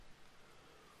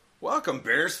Welcome,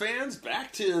 Bears fans,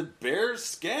 back to Bears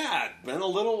Scat. Been a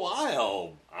little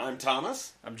while. I'm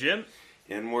Thomas. I'm Jim.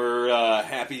 And we're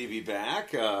happy to be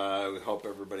back. We hope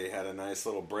everybody had a nice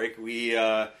little break. We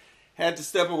had to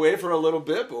step away for a little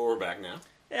bit, but we're back now.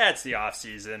 Yeah, it's the off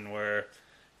season. We're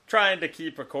trying to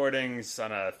keep recordings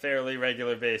on a fairly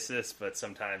regular basis, but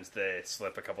sometimes they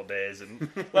slip a couple days. And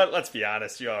let's be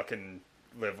honest, you all can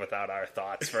live without our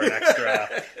thoughts for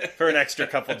an extra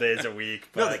couple days a week.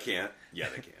 But no, they can't. Yeah,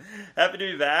 they can. Happy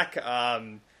to be back.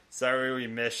 Sorry we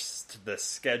missed the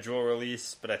schedule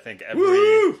release, but I think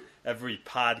every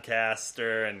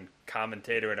podcaster and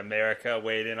commentator in America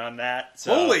weighed in on that.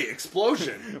 So holy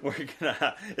explosion!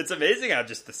 It's amazing how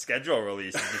just the schedule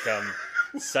release has become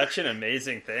such an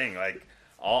amazing thing. Like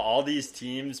all these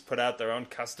teams put out their own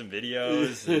custom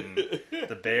videos, and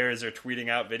the Bears are tweeting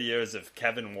out videos of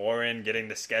Kevin Warren getting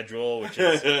the schedule, which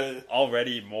is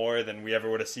already more than we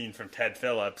ever would have seen from Ted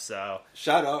Phillips. So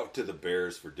shout out to the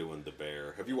Bears for doing The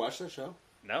Bear. Have you watched that show?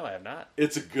 No, I have not.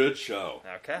 It's a good show.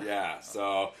 Okay. Yeah,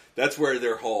 so that's what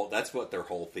their whole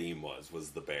theme was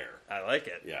The Bear. I like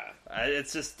it. Yeah.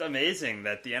 It's just amazing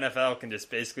that the NFL can just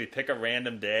basically pick a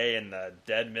random day in the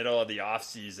dead middle of the off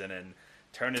season and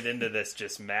turn it into this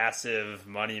just massive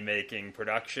money-making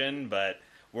production, but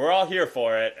we're all here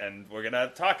for it, and we're going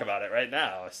to talk about it right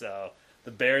now. So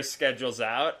the Bears schedule's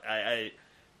out. I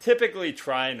typically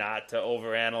try not to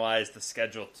overanalyze the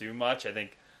schedule too much. I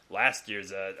think last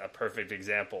year's a perfect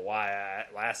example why.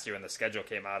 Last year when the schedule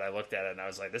came out, I looked at it and I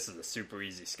was like, this is a super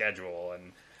easy schedule,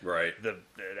 and right. It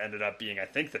ended up being, I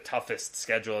think, the toughest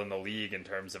schedule in the league in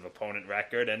terms of opponent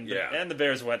record, and the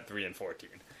Bears went 3-14.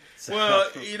 So. Well,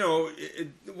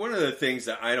 one of the things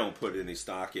that I don't put any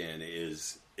stock in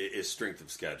is strength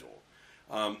of schedule.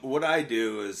 What I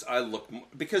do is I look,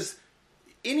 because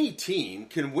any team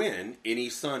can win any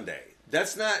Sunday.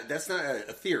 That's not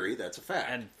a theory. That's a fact.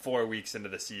 And 4 weeks into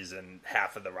the season,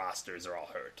 half of the rosters are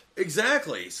all hurt.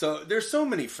 Exactly. So there's so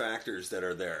many factors that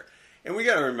are there, and we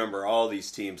got to remember all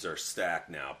these teams are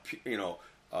stacked now.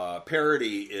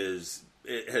 Parity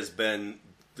has been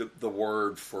the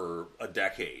word for a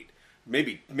decade.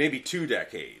 Maybe 2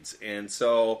 decades. And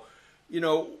so,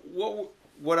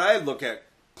 what I look at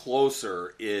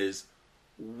closer is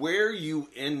where you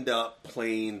end up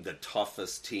playing the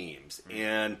toughest teams. Mm-hmm.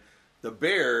 And the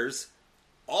Bears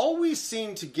always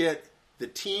seem to get the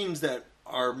teams that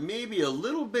are maybe a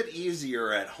little bit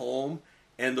easier at home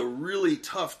and the really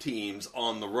tough teams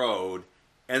on the road,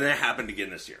 and that happened again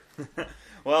this year.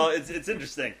 Well, it's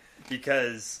interesting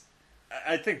because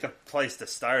I think the place to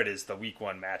start is the Week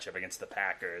 1 matchup against the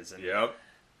Packers. And yep.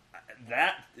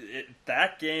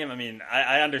 That game, I mean,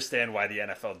 I understand why the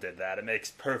NFL did that. It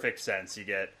makes perfect sense. You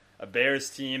get a Bears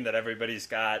team that everybody's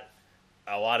got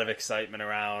a lot of excitement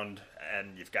around,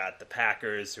 and you've got the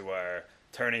Packers who are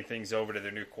turning things over to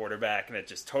their new quarterback, and it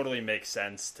just totally makes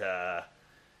sense to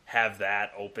have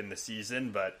that open the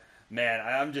season. But man,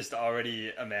 I'm just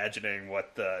already imagining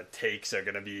what the takes are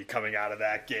going to be coming out of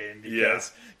that game.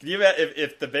 Because can you imagine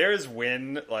if the Bears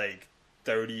win like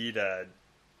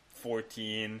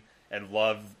 30-14 and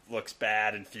Love looks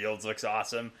bad and Fields looks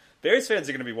awesome, Bears fans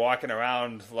are going to be walking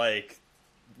around like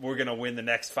we're going to win the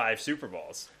next 5 Super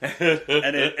Bowls. and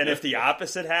if the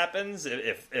opposite happens,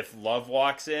 if Love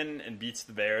walks in and beats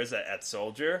the Bears at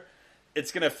Soldier,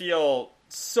 it's going to feel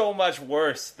so much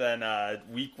worse than a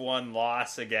Week 1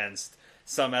 loss against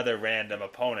some other random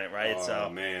opponent, right? Oh,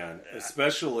 man.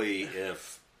 Especially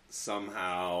if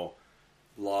somehow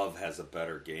Love has a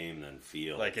better game than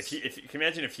Fields. Like, if you can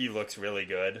imagine if he looks really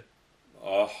good,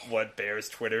 what Bears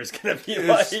Twitter is going to be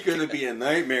like. It's going to be a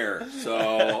nightmare. So,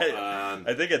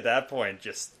 I think at that point,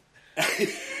 just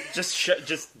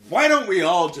why don't we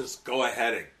all just go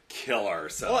ahead and kill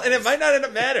ourselves? Well, and it might not end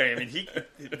up mattering. I mean,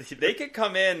 they could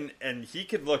come in and he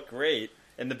could look great,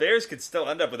 and the Bears could still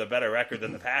end up with a better record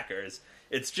than the Packers.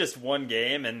 It's just one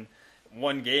game, and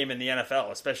one game in the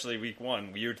NFL, especially Week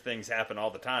 1. Weird things happen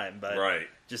all the time, but right.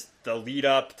 Just the lead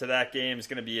up to that game is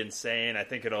going to be insane. I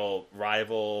think it'll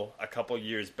rival a couple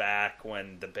years back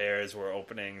when the Bears were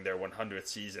opening their 100th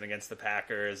season against the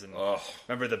Packers, and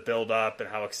remember the build up and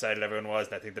how excited everyone was.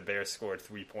 And I think the Bears scored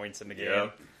 3 points in the game.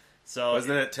 Yep. So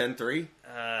wasn't it 10-3?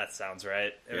 That sounds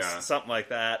right. It was something like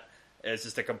that. It was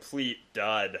just a complete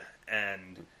dud,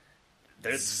 and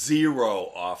there's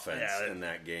zero offense in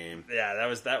that game. Yeah,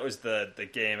 that was the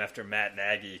game after Matt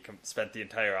Nagy spent the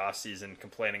entire offseason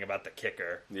complaining about the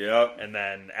kicker. Yep. And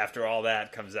then after all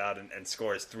that comes out and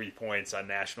scores 3 points on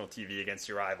national TV against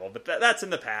your rival. But that's in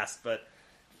the past. But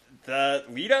the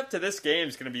lead up to this game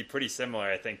is going to be pretty similar.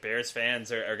 I think Bears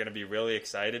fans are going to be really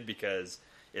excited because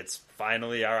it's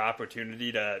finally our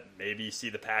opportunity to maybe see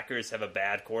the Packers have a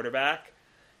bad quarterback.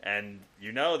 And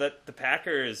you know that the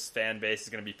Packers fan base is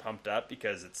going to be pumped up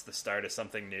because it's the start of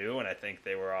something new, and I think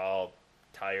they were all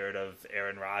tired of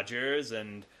Aaron Rodgers,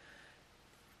 and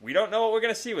we don't know what we're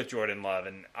going to see with Jordan Love.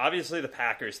 And obviously the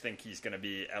Packers think he's going to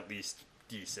be at least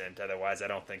decent. Otherwise, I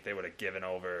don't think they would have given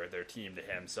over their team to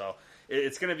him. So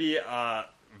it's going to be a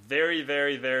very,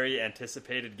 very, very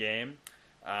anticipated game.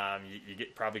 You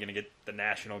get probably going to get the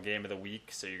national game of the week,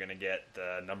 so you're going to get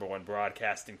the number one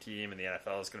broadcasting team, and the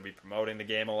NFL is going to be promoting the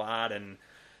game a lot, and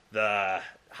the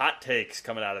hot takes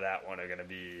coming out of that one are going to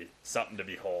be something to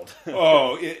behold.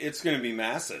 It's going to be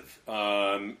massive.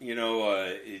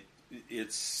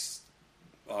 It's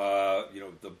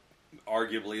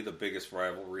arguably the biggest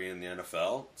rivalry in the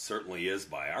NFL. Certainly is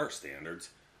by our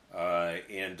standards,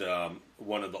 and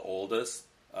one of the oldest.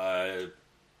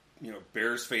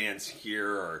 Bears fans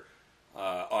here are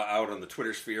out on the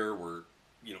Twitter sphere. We're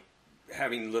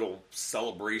having little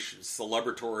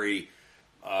celebratory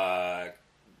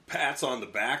pats on the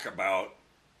back about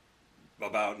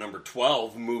number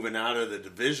 12 moving out of the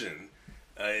division.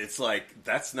 It's like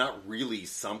that's not really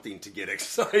something to get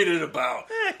excited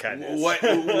about. Kind of.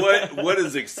 What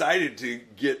is excited to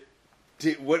get?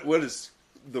 What is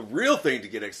the real thing to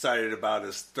get excited about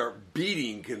is start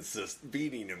beating him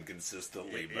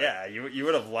consistently. But. Yeah, you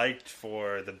would have liked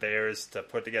for the Bears to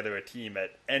put together a team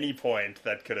at any point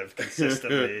that could have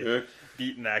consistently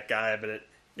beaten that guy, but it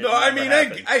I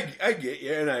get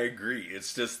you, and I agree.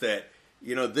 It's just that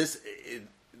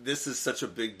this is such a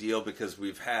big deal because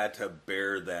we've had to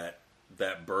bear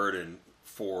that burden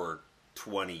for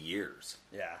 20 years.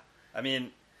 Yeah, I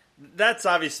mean. That's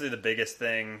obviously the biggest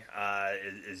thing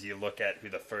is you look at who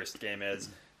the first game is.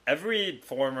 Every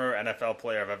former NFL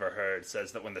player I've ever heard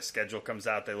says that when the schedule comes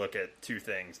out, they look at two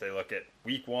things. They look at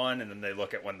week 1, and then they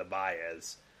look at when the bye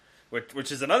is,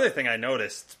 which is another thing I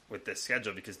noticed with this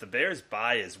schedule because the Bears'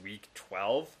 bye is week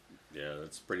 12. Yeah,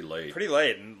 that's pretty late. Pretty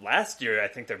late. And last year, I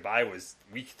think their bye was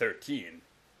week 13.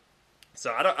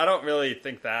 So I don't really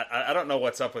think that. I don't know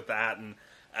what's up with that, and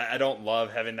I don't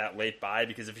love having that late bye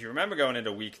because if you remember going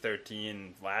into week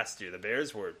 13 last year, the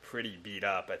Bears were pretty beat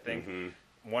up. I think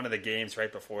one of the games right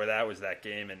before that was that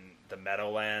game in the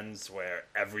Meadowlands where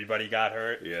everybody got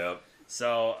hurt. Yeah.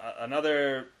 So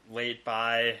another late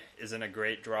bye isn't a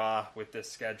great draw with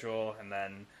this schedule. And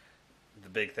then the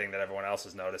big thing that everyone else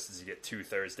has noticed is you get 2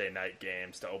 Thursday night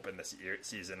games to open this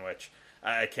season, which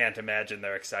I can't imagine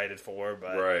they're excited for,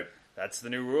 but right. That's the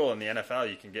new rule in the NFL.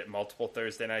 You can get multiple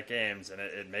Thursday night games, and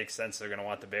it makes sense they're going to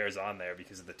want the Bears on there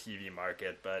because of the TV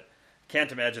market. But can't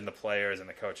imagine the players and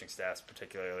the coaching staff's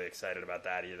particularly excited about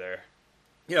that either.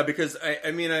 Yeah, because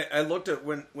I looked at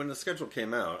when the schedule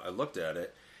came out. I looked at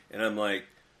it, and I'm like,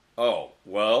 oh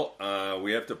well,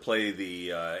 we have to play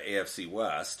the AFC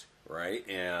West, right?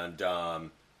 And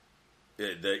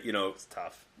it's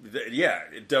tough.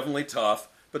 Definitely tough.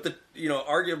 But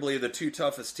arguably the two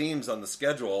toughest teams on the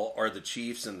schedule are the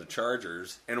Chiefs and the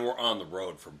Chargers, and we're on the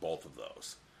road for both of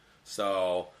those.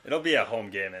 So it'll be a home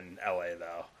game in LA,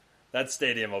 though. That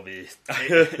stadium will be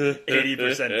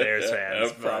 80% Bears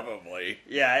fans. Probably.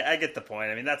 Yeah, I get the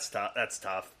point. I mean, that's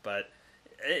tough. But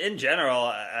in general,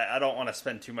 I don't want to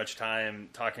spend too much time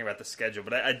talking about the schedule.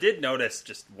 But I did notice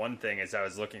just one thing as I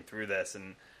was looking through this,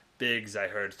 and Biggs, I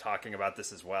heard talking about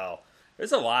this as well.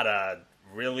 There's a lot of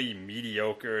really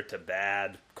mediocre to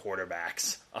bad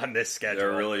quarterbacks on this schedule.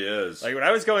 There really is. Like when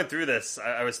I was going through this,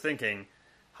 I was thinking,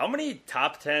 how many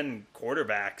top 10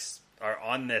 quarterbacks are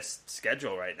on this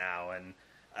schedule right now? And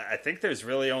I think there's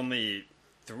really only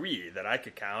 3 that I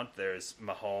could count. There's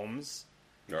Mahomes,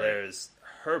 right. There's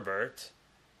Herbert,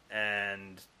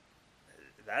 and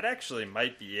that actually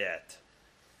might be it.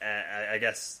 And I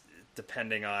guess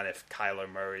depending on if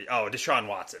Kyler Murray... Oh, Deshaun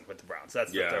Watson with the Browns.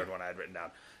 That's the third one I had written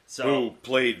down. So, who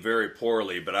played very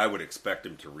poorly, but I would expect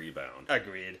him to rebound.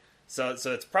 Agreed. So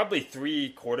it's probably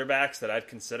 3 quarterbacks that I'd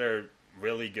consider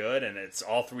really good, and it's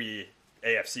all 3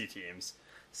 AFC teams.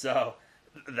 So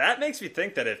that makes me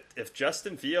think that if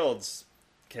Justin Fields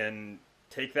can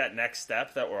take that next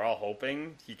step that we're all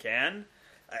hoping he can,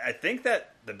 I think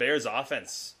that the Bears'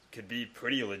 offense could be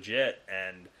pretty legit,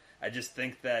 and I just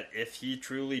think that if he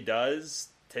truly does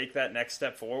take that next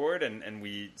step forward and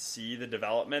we see the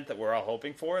development that we're all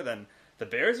hoping for, then the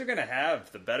Bears are going to have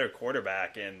the better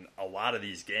quarterback in a lot of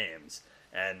these games.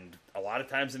 And a lot of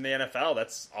times in the NFL,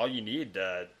 that's all you need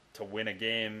to win a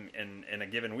game in a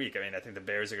given week. I mean, I think the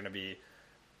Bears are going to be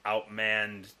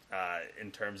outmanned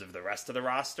in terms of the rest of the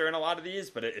roster in a lot of these.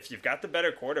 But if you've got the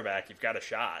better quarterback, you've got a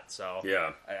shot. So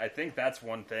yeah, I think that's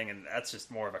one thing, and that's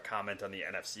just more of a comment on the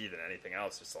NFC than anything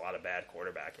else. Just a lot of bad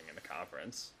quarterbacking in the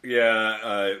conference.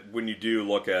 Yeah, when you do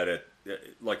look at it,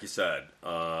 like you said,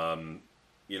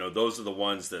 those are the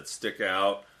ones that stick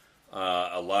out.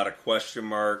 A lot of question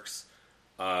marks.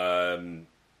 I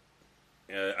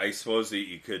suppose that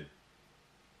you could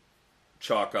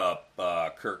chalk up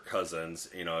Kirk Cousins.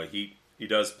 He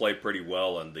does play pretty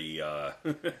well in the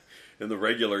in the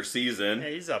regular season. Yeah,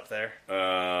 he's up there.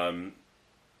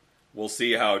 We'll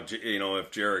see how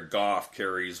if Jared Goff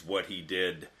carries what he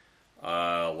did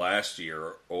last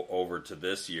year over to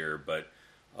this year, but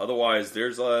otherwise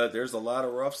there's a lot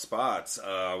of rough spots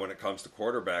when it comes to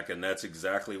quarterback, and that's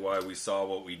exactly why we saw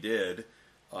what we did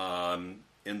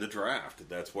in the draft.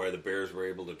 That's why the Bears were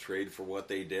able to trade for what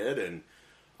they did, and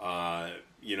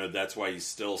that's why you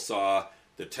still saw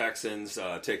the Texans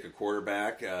take a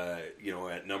quarterback,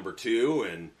 at number 2,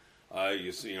 and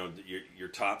your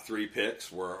top 3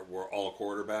 picks were all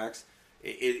quarterbacks.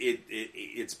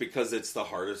 It's because it's the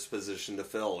hardest position to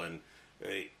fill, and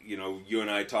you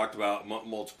and I talked about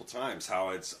multiple times how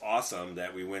it's awesome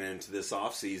that we went into this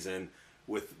offseason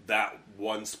with that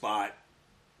one spot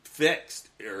fixed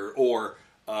or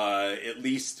at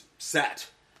least set.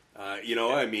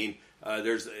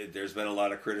 There's been a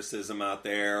lot of criticism out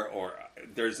there, or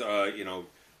there's you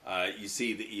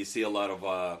see a lot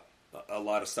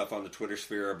of stuff on the Twitter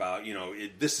sphere about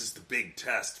this is the big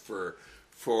test for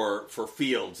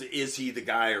Fields. Is he the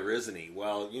guy or isn't he?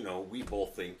 Well, we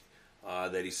both think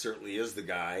that he certainly is the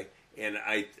guy, and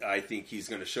I think he's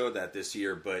going to show that this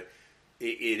year. But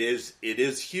it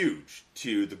is huge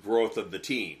to the growth of the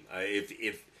team.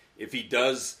 If he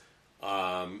does.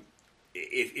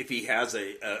 If he has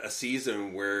a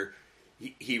season where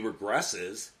he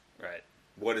regresses, right?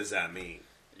 What does that mean?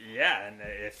 Yeah, and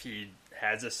if he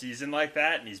has a season like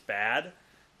that and he's bad,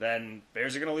 then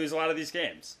Bears are going to lose a lot of these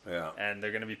games. Yeah, and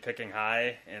they're going to be picking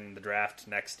high in the draft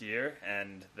next year,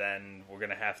 and then we're going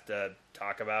to have to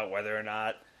talk about whether or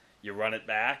not you run it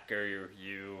back or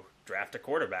you draft a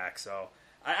quarterback. So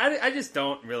I just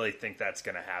don't really think that's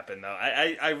going to happen, though.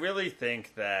 I really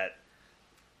think that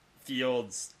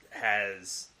Fields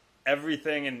has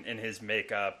everything in his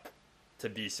makeup to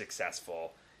be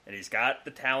successful, and he's got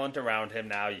the talent around him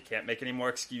now. You can't make any more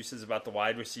excuses about the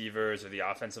wide receivers or the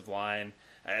offensive line.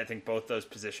 I think both those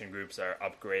position groups are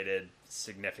upgraded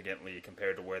significantly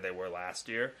compared to where they were last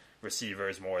year.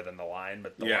 Receivers more than the line,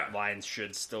 but the lines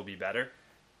should still be better.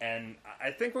 And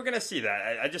I think we're going to see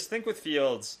that. I just think with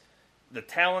Fields, the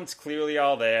talent's clearly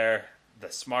all there.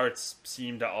 The smarts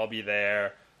seem to all be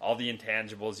there. All the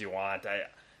intangibles you want. I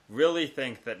really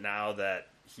think that now that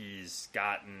he's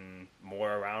gotten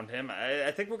more around him,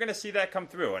 I think we're going to see that come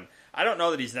through. And I don't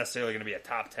know that he's necessarily going to be a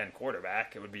top 10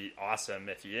 quarterback. It would be awesome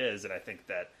if he is, and I think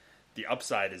that the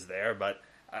upside is there. But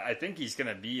I think he's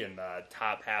going to be in the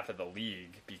top half of the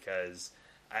league because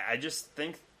I just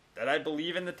think that I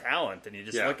believe in the talent. And you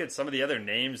just look at some of the other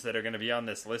names that are going to be on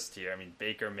this list here. I mean,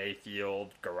 Baker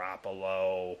Mayfield,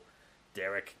 Garoppolo,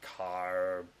 Derek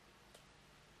Carr,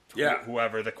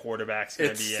 whoever the quarterback's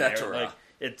going to be in there. Like,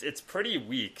 it's pretty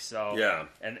weak. So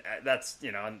and that's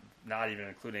not even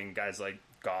including guys like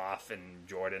Goff and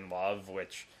Jordan Love,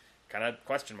 which kind of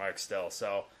question mark still.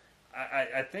 So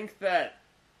I think that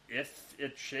if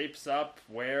it shapes up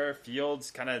where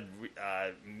Fields kind of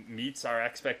meets our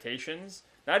expectations,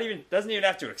 doesn't even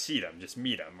have to exceed them, just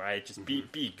meet them, right? Just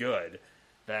be good.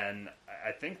 Then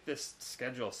I think this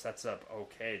schedule sets up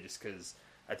okay, just because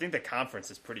I think the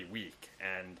conference is pretty weak,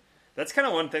 and that's kind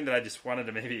of one thing that I just wanted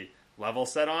to maybe level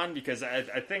set on, because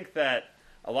I think that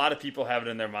a lot of people have it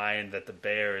in their mind that the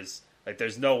Bears, like,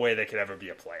 there's no way they could ever be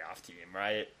a playoff team,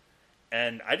 right?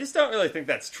 And I just don't really think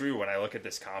that's true when I look at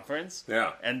this conference.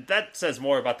 Yeah. And that says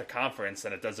more about the conference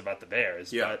than it does about the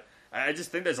Bears. Yeah. But I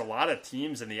just think there's a lot of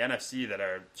teams in the NFC that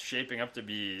are shaping up to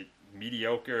be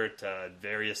mediocre to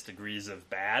various degrees of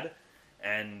bad,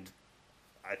 and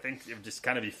I think it would just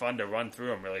kind of be fun to run through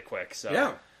them really quick.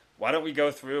 So why don't we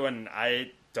go through, and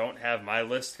I don't have my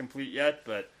list complete yet,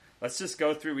 but let's just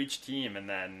go through each team, and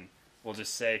then we'll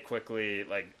just say quickly,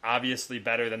 like, obviously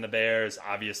better than the Bears,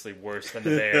 obviously worse than the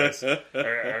Bears,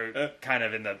 or kind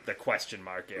of in the question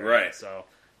mark area. Right. So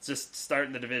let's just start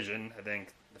in the division. I think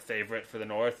the favorite for the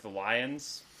North, the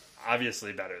Lions,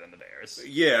 obviously better than the Bears.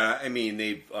 Yeah, I mean,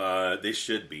 they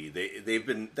should be. They've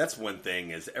been. That's one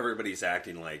thing, is everybody's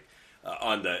acting like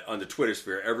on the Twitter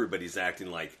sphere. Everybody's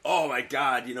acting like, oh my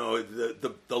God,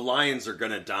 the Lions are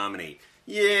going to dominate.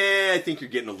 Yeah, I think you're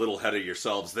getting a little ahead of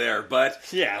yourselves there, but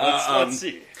let's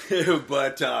see.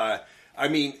 But I I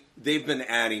mean, they've been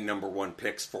adding number one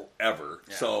picks forever.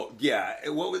 Yeah. So, yeah,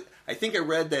 I think I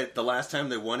read that the last time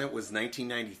they won it was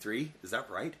 1993. Is that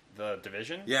right? The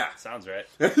division? Yeah. Sounds right.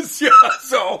 Yeah,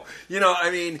 so, I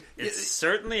mean... It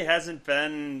certainly hasn't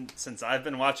been since I've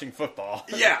been watching football.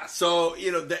 Yeah, so,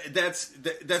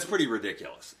 that's pretty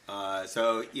ridiculous.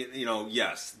 So,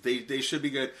 yes, they should be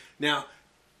good. Now,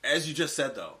 as you just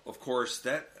said, though, of course,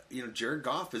 that, Jared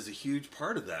Goff is a huge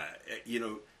part of that.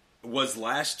 Was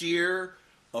last year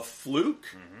a fluke?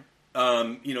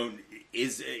 Mm-hmm.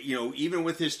 Even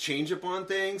with his changeup on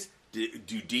things,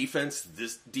 do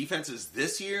defenses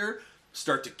this year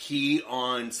start to key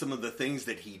on some of the things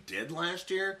that he did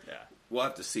last year? Yeah, we'll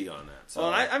have to see on that. So,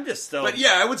 well, I'm just still, but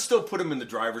yeah, I would still put him in the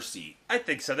driver's seat. I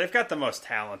think so. They've got the most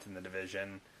talent in the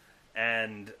division,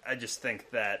 and I just think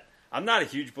that I'm not a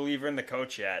huge believer in the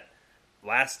coach yet.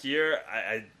 Last year,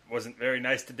 I wasn't very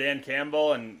nice to Dan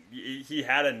Campbell, and he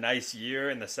had a nice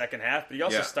year in the second half, but he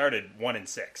also started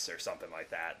 1-6 or something like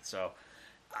that. So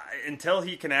until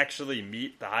he can actually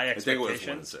meet the high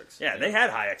expectations, they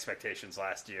had high expectations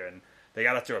last year, and they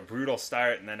got up to a brutal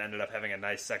start, and then ended up having a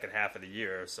nice second half of the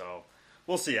year. So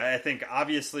we'll see. I think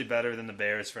obviously better than the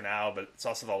Bears for now, but it's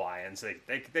also the Lions.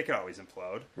 They could always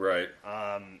implode. Right.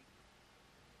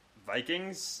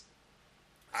 Vikings.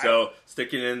 So,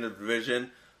 sticking in the division,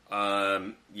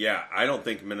 I don't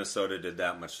think Minnesota did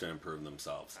that much to improve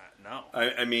themselves. No.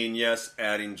 I mean, yes,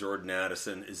 adding Jordan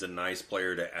Addison is a nice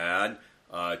player to add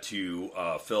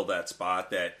to fill that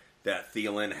spot that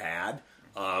Thielen had.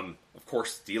 Of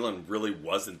course, Thielen really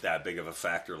wasn't that big of a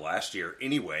factor last year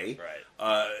anyway.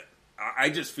 Right. I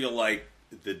just feel like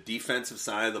the defensive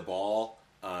side of the ball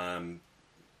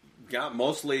got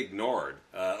mostly ignored.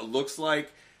 It looks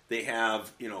like they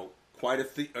have, quite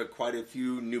a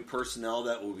few new personnel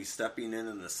that will be stepping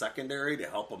in the secondary to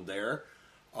help them there.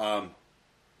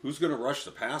 Who's going to rush the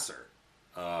passer?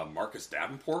 Marcus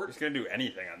Davenport? Who's going to do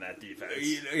anything on that defense?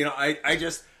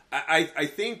 I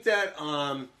think that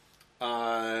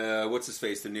what's his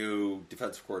face, the new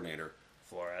defensive coordinator,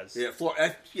 Flores.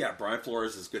 Yeah, Brian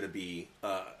Flores is going to be.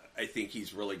 I think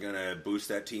he's really going to boost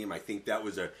that team. I think that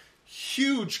was a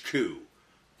huge coup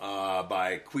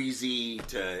by Queasy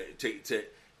to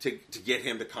get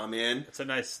him to come in. It's a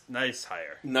nice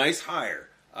hire. Nice hire.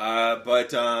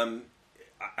 But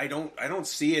I don't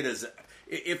see it as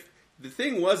if the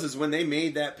thing is when they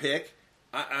made that pick,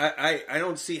 I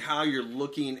don't see how you're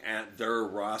looking at their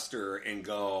roster and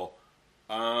go,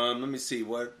 let me see,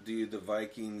 what do the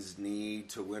Vikings need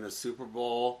to win a Super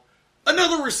Bowl?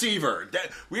 Another receiver.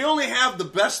 We only have the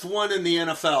best one in the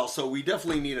NFL, so we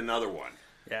definitely need another one.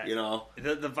 Yeah.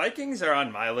 The Vikings are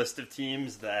on my list of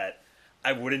teams that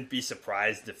I wouldn't be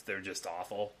surprised if they're just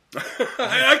awful.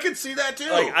 I could see that too.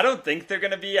 I don't think they're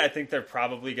going to be. I think they're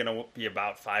probably going to be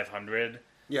about 500.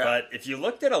 Yeah. But if you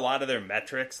looked at a lot of their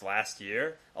metrics last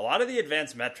year, a lot of the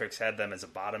advanced metrics had them as a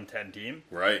bottom 10 team.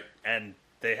 Right. And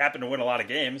they happened to win a lot of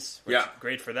games, which is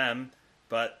great for them.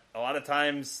 But a lot of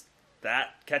times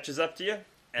that catches up to you.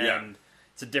 And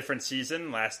it's a different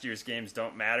season. Last year's games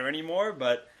don't matter anymore.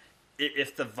 But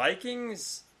if the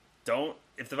Vikings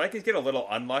get a little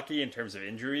unlucky in terms of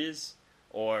injuries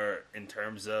or in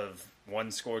terms of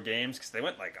one-score games, because they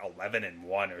went like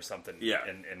 11-1 or something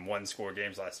in one-score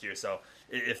games last year. So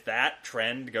if that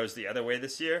trend goes the other way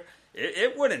this year,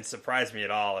 it wouldn't surprise me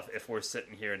at all if we're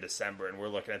sitting here in December and we're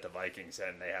looking at the Vikings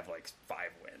and they have like 5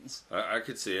 wins. I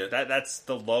could see it. That's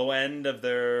the low end of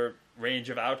their range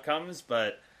of outcomes,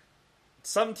 but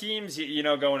some teams,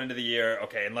 going into the year,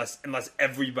 okay, unless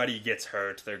everybody gets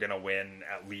hurt, they're going to win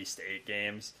at least 8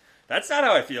 games. That's not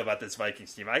how I feel about this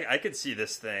Vikings team. I could see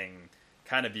this thing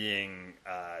kind of being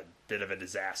a bit of a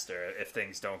disaster if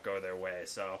things don't go their way.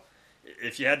 So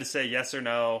if you had to say yes or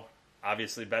no,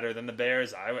 obviously better than the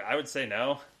Bears, I would say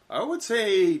no. I would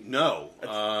say no,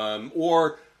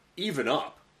 or even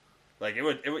up. Like it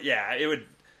would.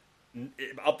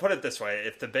 I'll put it this way: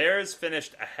 if the Bears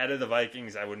finished ahead of the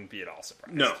Vikings, I wouldn't be at all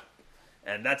surprised. No.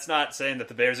 And that's not saying that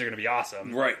the Bears are going to be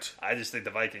awesome. Right. I just think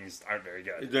the Vikings aren't very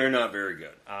good. They're not very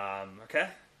good. Okay.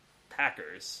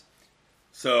 Packers.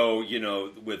 So,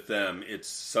 with them, it's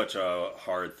such a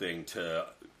hard thing to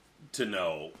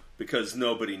know because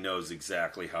nobody knows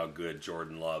exactly how good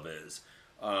Jordan Love is.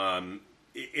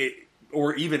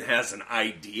 Or even has an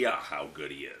idea how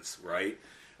good he is, right?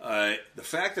 The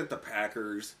fact that the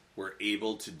Packers were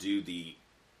able to do the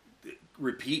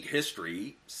repeat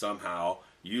history somehow,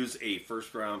 use a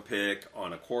first-round pick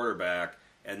on a quarterback,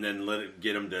 and then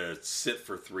get him to sit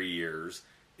for 3 years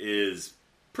is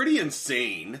pretty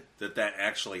insane that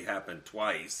actually happened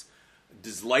twice.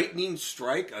 Does lightning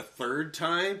strike a third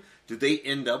time? Do they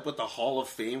end up with a Hall of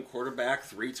Fame quarterback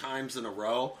 3 times in a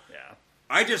row? Yeah.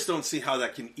 I just don't see how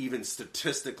that can even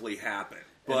statistically happen.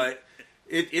 But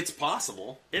it's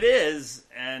possible. It is,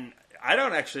 and I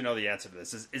don't actually know the answer to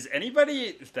this. Is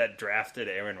anybody that drafted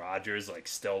Aaron Rodgers like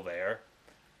still there?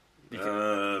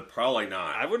 Probably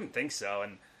not. I wouldn't think so.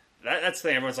 And that's the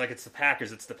thing. Everyone's like, it's the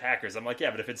Packers. It's the Packers. I'm like,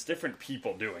 yeah, but if it's different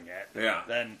people doing it, Yeah.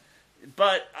 then.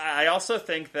 But I also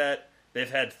think that they've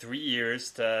had 3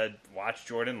 years to watch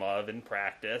Jordan Love in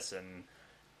practice, and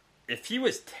if he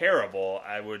was terrible,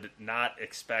 I would not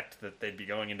expect that they'd be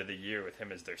going into the year with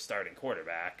him as their starting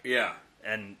quarterback. Yeah.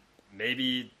 And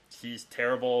maybe he's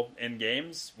terrible in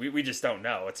games. We just don't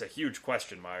know. It's a huge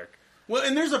question mark. Well,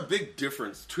 and there's a big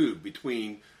difference too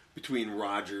between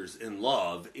Rodgers and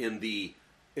Love in the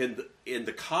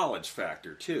college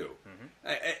factor too.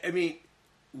 Mm-hmm. I mean,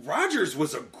 Rodgers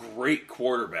was a great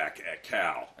quarterback at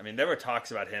Cal. I mean, there were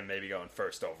talks about him maybe going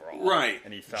first overall. Right.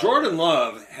 And he fell. Jordan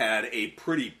Love had a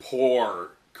pretty poor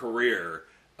career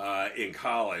in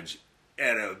college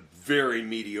at a very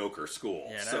mediocre school.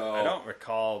 Yeah, so I don't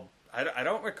recall. I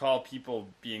don't recall people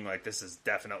being like, "This is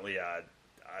definitely a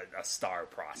star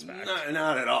prospect."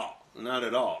 Not at all. Not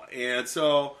at all. And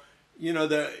so, we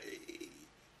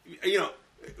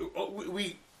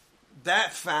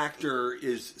that factor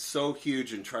is so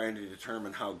huge in trying to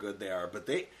determine how good they are. But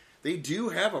they do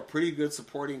have a pretty good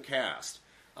supporting cast.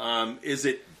 Is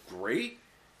it great?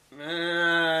 I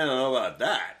don't know about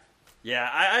that. Yeah,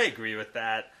 I agree with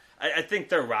that. I think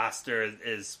their roster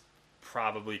is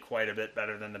probably quite a bit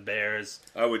better than the Bears.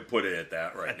 I would put it at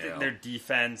that right now. I think their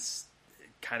defense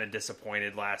kind of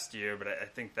disappointed last year, but I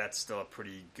think that's still a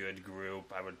pretty good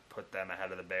group. I would put them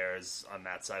ahead of the Bears on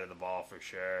that side of the ball for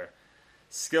sure.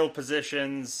 Skill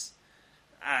positions,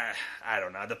 I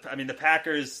don't know. The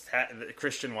Packers,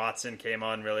 Christian Watson came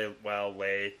on really well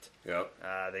late. Yep.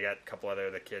 They got a couple other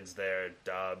of the kids there,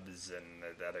 Dubs and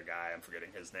the other guy, I'm forgetting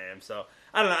his name. So,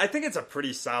 I don't know. I think it's a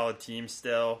pretty solid team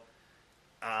still.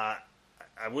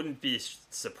 I wouldn't be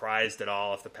surprised at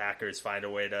all if the Packers find a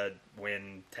way to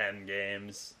win 10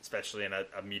 games, especially in a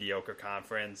mediocre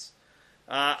conference.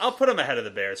 I'll put them ahead of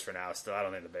the Bears for now still. I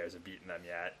don't think the Bears have beaten them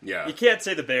yet. Yeah. You can't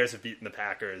say the Bears have beaten the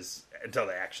Packers until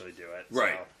they actually do it.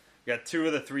 Right. So, you got 2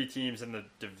 of the 3 teams in the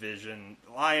division.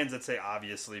 Lions, I'd say,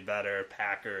 obviously better.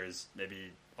 Packers,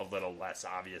 maybe a little less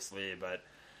obviously, but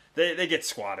they get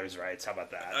squatters' rights. How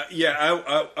about that?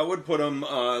 I would put them,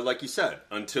 like you said,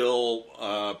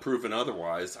 until proven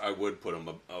otherwise, I would put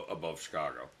them above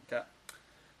Chicago. Okay.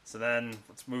 So then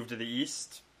let's move to the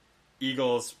East.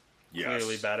 Eagles,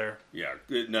 clearly better. Yeah,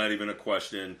 not even a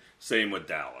question. Same with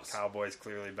Dallas. Cowboys,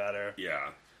 clearly better.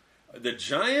 Yeah. The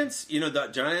Giants, the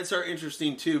Giants are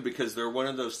interesting too because they're one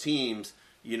of those teams,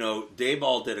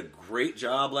 Dayball did a great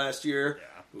job last year. Yeah.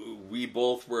 We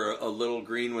both were a little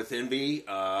green with envy,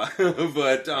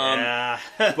 but yeah.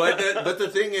 but the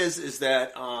thing is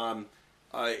that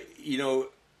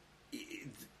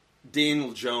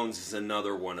Daniel Jones is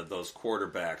another one of those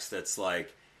quarterbacks that's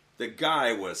like the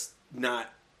guy was not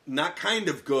kind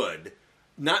of good,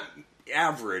 not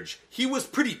average. He was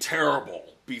pretty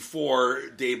terrible before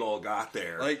Dayball got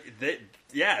there. I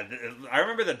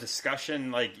remember the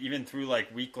discussion even through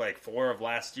week 4 of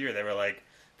last year. They were like,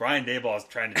 Brian Daboll is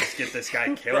trying to just get this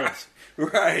guy killed.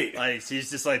 Right. He's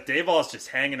just Daboll's just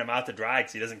hanging him out to dry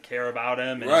because he doesn't care about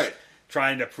him. And right. He's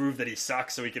trying to prove that he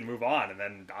sucks so he can move on. And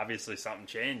then obviously something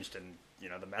changed and,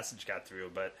 the message got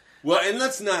through. But and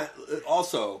let's not,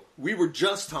 also, we were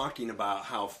just talking about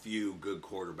how few good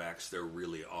quarterbacks there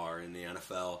really are in the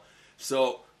NFL.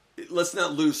 So let's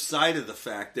not lose sight of the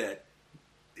fact that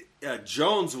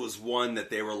Jones was one that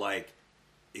they were like,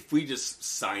 if we just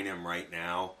sign him right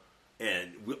now,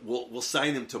 and we'll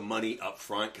sign him to money up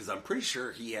front because I'm pretty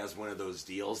sure he has one of those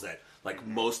deals that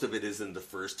most of it is in the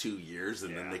first 2 years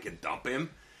and then they can dump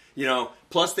him.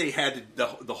 Plus they had the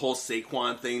whole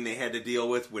Saquon thing they had to deal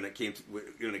with when it came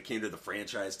to the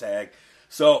franchise tag.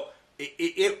 So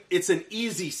it's an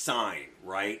easy sign,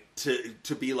 right?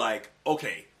 To be like,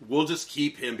 okay, we'll just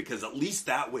keep him because at least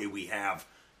that way we have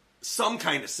some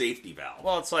kind of safety valve.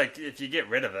 Well, it's like if you get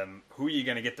rid of him, who are you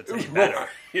going to get that's better?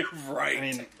 Right. I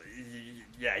mean,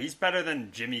 yeah, he's better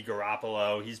than Jimmy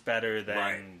Garoppolo. He's better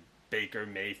than Baker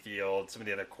Mayfield. Some of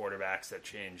the other quarterbacks that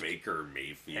changed Baker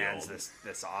Mayfield hands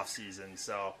this offseason.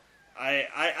 So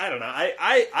I don't know.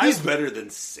 He's better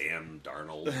than Sam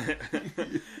Darnold.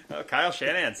 Kyle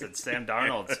Shanahan said Sam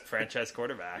Darnold's franchise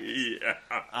quarterback. Yeah.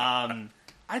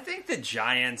 I think the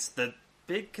Giants, the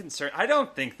big concern. I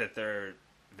don't think that they're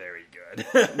very good.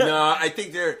 No, I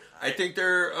think they're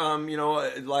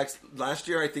last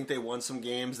year I think they won some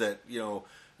games that,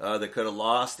 that could have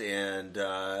lost, and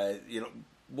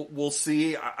we'll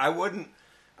see. I wouldn't.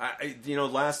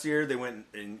 Last year they went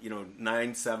in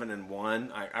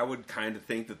 9-7-1. I would kind of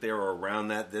think that they were around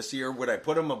that this year. Would I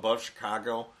put them above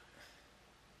Chicago?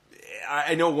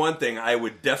 I know one thing. I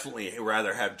would definitely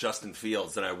rather have Justin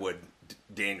Fields than I would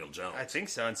Daniel Jones. I think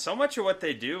so. And so much of what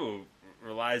they do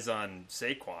relies on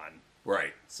Saquon.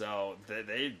 Right. So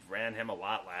they ran him a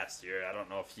lot last year. I don't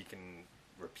know if he can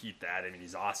repeat that. I mean,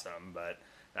 he's awesome, but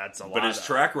that's a lot. But his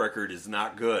track record is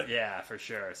not good. Yeah, for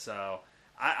sure. So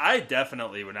I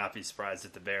definitely would not be surprised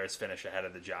if the Bears finish ahead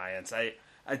of the Giants. I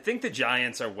think the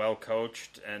Giants are well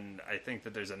coached, and I think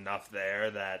that there's enough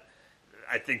there that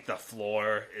I think the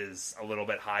floor is a little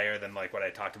bit higher than like what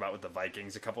I talked about with the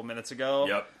Vikings a couple minutes ago.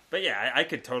 Yep. But yeah, I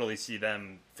could totally see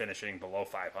them finishing below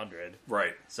 500.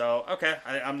 Right. So, okay,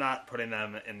 I'm not putting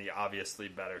them in the obviously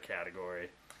better category.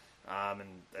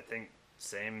 And I think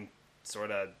same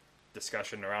sort of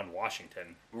discussion around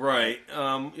Washington. Right.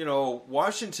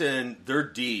 Washington, their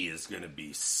D is going to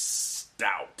be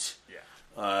stout. Yeah.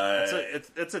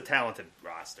 It's a talented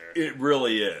roster. It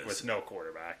really is. With no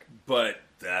quarterback. But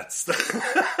that's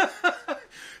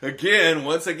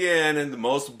once again, in the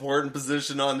most important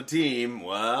position on the team.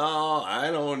 Well, I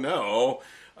don't know.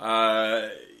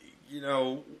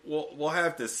 We'll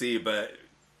have to see. But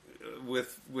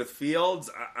with Fields,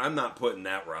 I'm not putting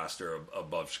that roster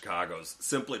above Chicago's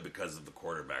simply because of the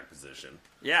quarterback position.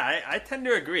 Yeah, I tend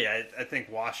to agree. I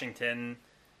think Washington.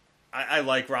 I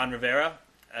like Ron Rivera.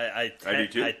 I do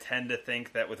too. I tend to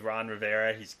think that with Ron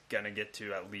Rivera, he's going to get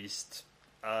to at least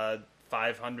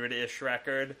 500-ish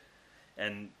record.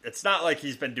 And it's not like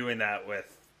he's been doing that with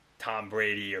Tom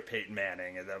Brady or Peyton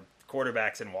Manning. The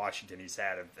quarterbacks in Washington he's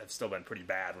had have still been pretty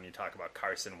bad when you talk about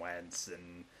Carson Wentz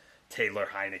and Taylor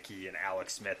Heineke and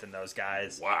Alex Smith and those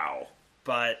guys. Wow.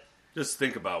 But just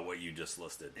think about what you just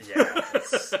listed. Yeah,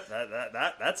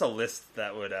 that's a list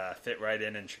that would fit right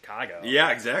in Chicago.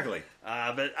 Yeah, exactly.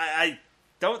 But I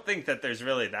don't think that there's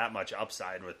really that much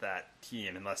upside with that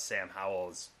team unless Sam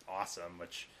Howell is awesome,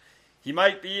 which he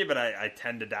might be, but I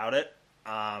tend to doubt it.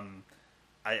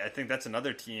 I think that's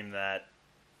another team that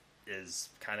is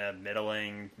kind of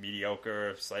middling,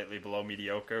 mediocre, slightly below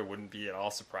mediocre. Wouldn't be at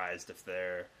all surprised if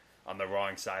they're on the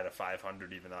wrong side of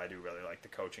 500, even though I do really like the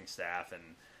coaching staff and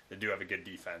they do have a good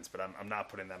defense, but I'm not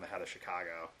putting them ahead of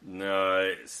Chicago.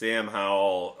 No, Sam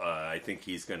Howell, I think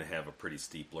he's going to have a pretty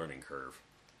steep learning curve.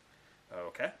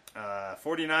 Okay.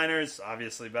 49ers,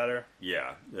 obviously better.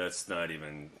 Yeah, that's not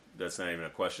even a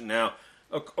question. Now,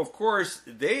 of course,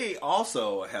 they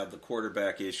also have the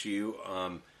quarterback issue.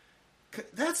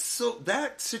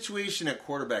 That situation at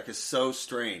quarterback is so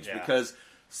strange because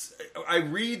I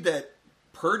read that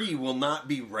Purdy will not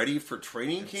be ready for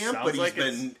training camp, but he's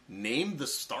been named the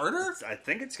starter? I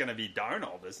think it's going to be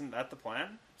Darnold. Isn't that the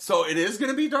plan? So it is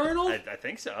going to be Darnold? I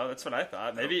think so. That's what I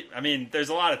thought. Maybe. I mean, there's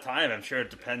a lot of time. I'm sure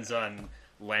it depends on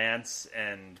Lance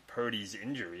and Purdy's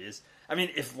injuries. I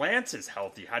mean, if Lance is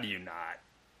healthy, how do you not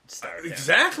start him?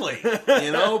 Exactly.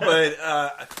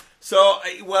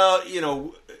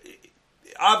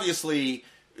 Obviously,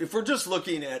 if we're just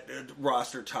looking at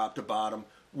roster top to bottom,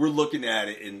 we're looking at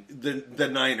it, and the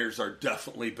Niners are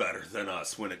definitely better than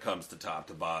us when it comes to top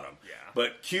to bottom. Yeah.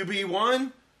 But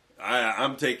QB1,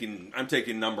 I'm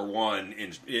taking number one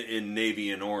in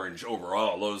navy and orange over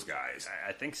all those guys.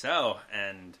 I think so.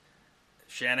 And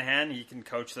Shanahan, he can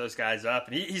coach those guys up,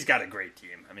 and he's got a great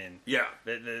team. I mean, yeah.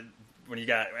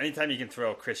 Anytime you can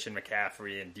throw Christian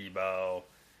McCaffrey and Debo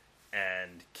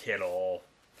and Kittle.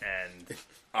 And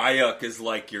Ayuk is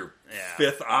like your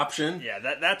fifth option.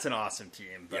 Yeah, that's an awesome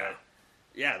team. But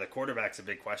the quarterback's a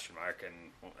big question mark, and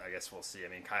I guess we'll see. I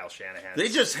mean, Kyle Shanahan. They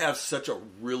just have such a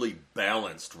really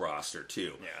balanced roster,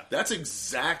 too. Yeah. That's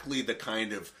exactly the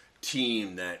kind of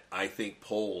team that I think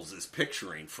Poles is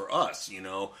picturing for us.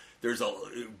 There's a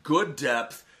good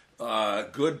depth,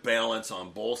 good balance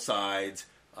on both sides.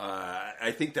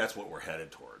 I think that's what we're headed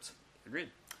towards. Agreed.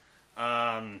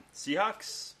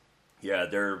 Seahawks. Yeah,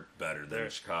 they're better than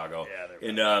Chicago. Yeah, they're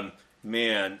better.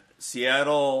 And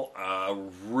Seattle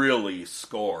really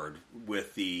scored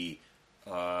with the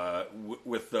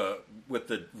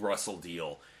Russell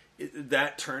deal.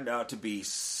 That turned out to be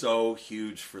so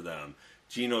huge for them.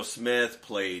 Geno Smith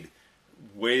played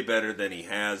way better than he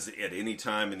has at any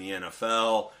time in the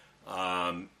NFL.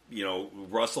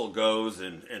 Russell goes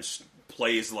and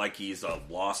plays like he's a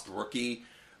lost rookie.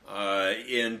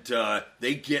 And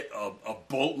they get a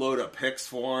boatload of picks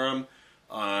for him.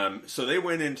 So they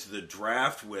went into the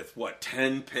draft with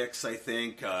 10 picks, I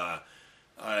think.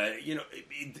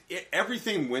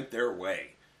 Everything went their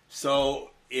way.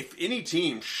 So if any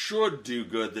team should do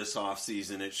good this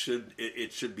offseason, it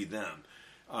should be them.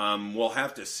 We'll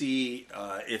have to see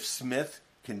if Smith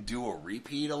can do a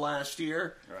repeat of last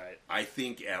year. Right. I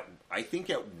think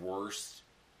at worst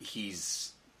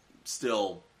he's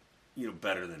still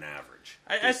better than average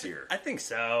this year. I think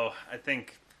so. I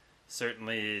think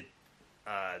certainly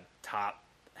top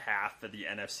half of the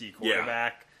NFC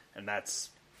quarterback, and that's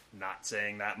not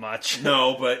saying that much.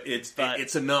 No, but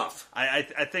it's enough. I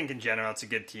think in general it's a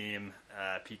good team.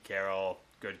 Pete Carroll,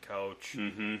 good coach.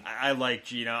 Mm-hmm. I like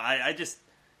Geno. I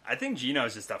think Geno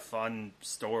is just a fun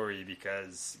story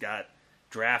because he got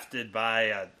drafted by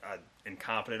a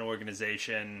incompetent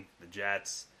organization, the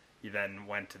Jets. He then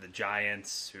went to the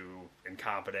Giants, who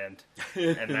incompetent.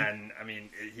 And then,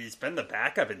 he's been the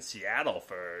backup in Seattle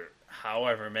for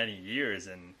however many years,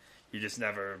 and he just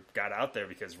never got out there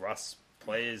because Russ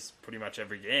plays pretty much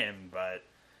every game. But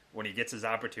when he gets his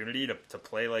opportunity to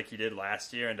play like he did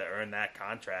last year and to earn that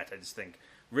contract, I just think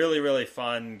really, really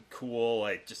fun, cool,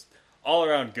 just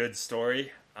all-around good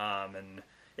story.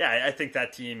 I think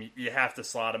that team, you have to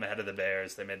slot them ahead of the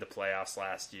Bears. They made the playoffs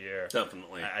last year.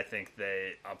 Definitely. I think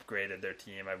they upgraded their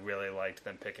team. I really liked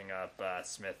them picking up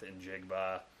Smith and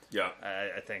Jigba. Yeah.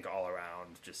 I think all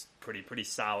around, just pretty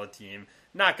solid team.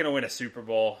 Not going to win a Super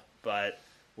Bowl, but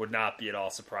would not be at all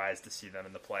surprised to see them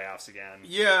in the playoffs again.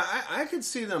 Yeah, I could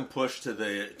see them push to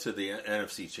the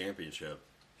NFC Championship.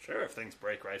 Sure, if things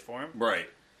break right for them. Right.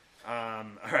 All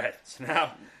right, so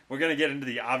now we're going to get into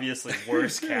the obviously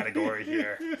worst category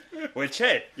here. Which,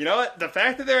 hey, you know what? The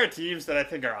fact that there are teams that I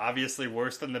think are obviously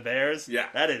worse than the Bears,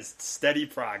 that is steady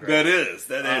progress. That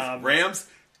is. Rams,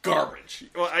 garbage.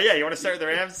 Well, yeah, you want to start with the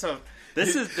Rams? So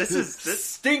this is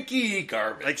stinky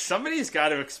garbage. Like, somebody's got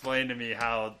to explain to me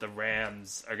how the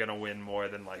Rams are going to win more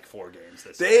than 4 games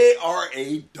this year. They are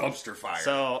a dumpster fire.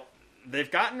 So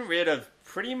they've gotten rid of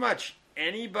pretty much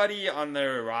anybody on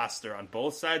their roster on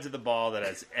both sides of the ball that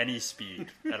has any speed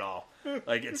at all.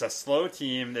 It's a slow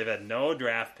team. They've had no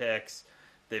draft picks.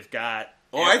 They've got...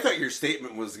 Oh, I thought your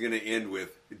statement was going to end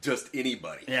with just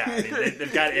anybody. Yeah,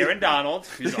 they've got Aaron Donald,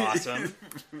 who's awesome.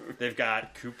 They've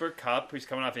got Cooper Kupp, who's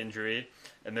coming off injury.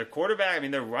 And their quarterback,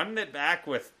 they're running it back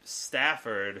with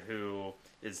Stafford, who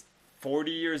is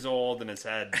 40 years old and has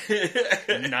had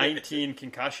 19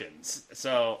 concussions.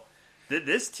 So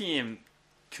this team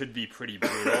could be pretty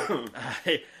brutal.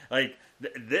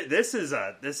 This is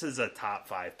a top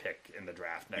 5 pick in the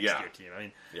draft next year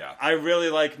team. I really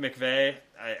like McVay.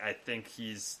 I think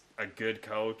he's a good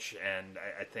coach, and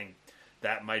I think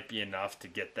that might be enough to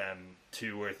get them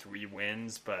 2 or 3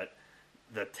 wins. But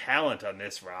the talent on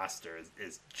this roster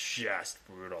is just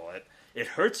brutal. It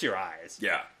hurts your eyes.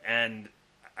 Yeah, and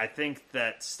I think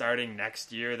that starting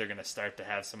next year, they're going to start to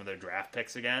have some of their draft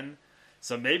picks again.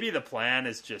 So maybe the plan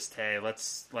is just, hey,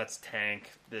 let's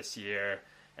tank this year,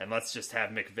 and let's just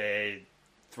have McVay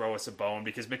throw us a bone,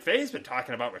 because McVay's been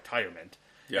talking about retirement.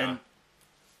 Yeah. And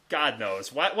God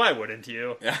knows, why wouldn't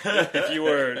you? If you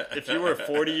were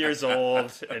 40 years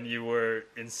old and you were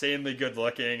insanely good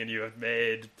looking and you have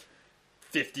made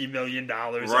 $50 million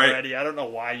already, I don't know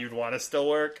why you'd want to still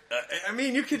work.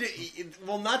 You could,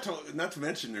 not to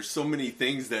mention, there's so many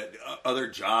things that other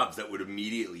jobs that would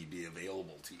immediately be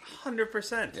available to you.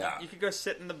 100%. Yeah. You could go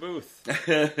sit in the booth.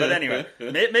 But anyway,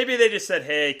 maybe they just said,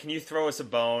 hey, can you throw us a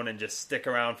bone and just stick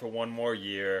around for one more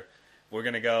year? We're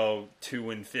going to go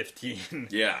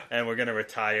 2-15. Yeah. And we're going to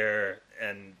retire,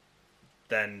 and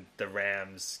then the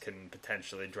Rams can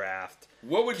potentially draft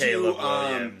Caleb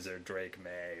Williams or Drake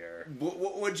May. Or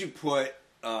what would you put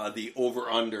the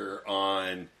over-under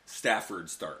on Stafford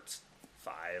starts?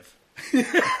 5.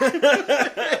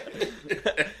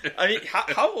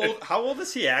 How old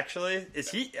is he actually?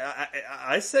 Is he?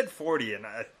 I said 40, and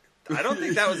I don't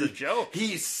think that was a joke.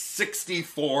 He's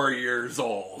 64 years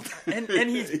old, and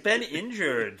he's been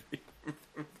injured.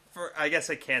 I guess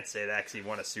I can't say that because he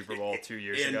won a Super Bowl 2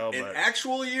 years ago. In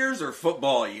actual years or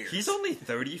football years? He's only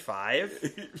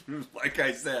 35. Like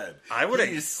I said,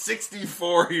 he's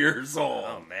 64 years old.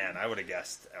 Oh man, I would have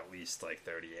guessed at least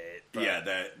 38. But. Yeah,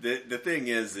 the thing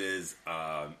is,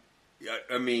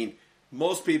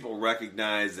 most people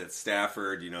recognize that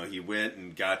Stafford, he went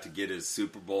and got to get his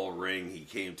Super Bowl ring. He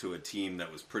came to a team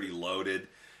that was pretty loaded.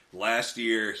 Last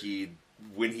year,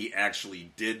 when he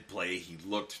actually did play, he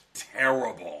looked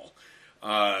terrible.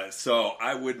 So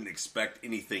I wouldn't expect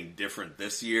anything different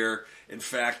this year. In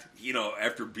fact,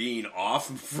 after being off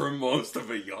for most of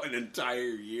an entire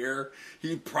year,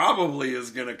 he probably is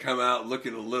going to come out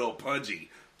looking a little pudgy.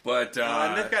 But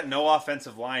and they've got no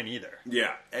offensive line either.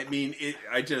 Yeah, I mean,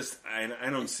 I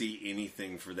don't see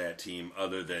anything for that team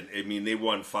other than, I mean, they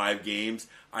won 5 games.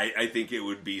 I think it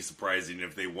would be surprising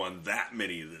if they won that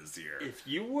many this year. If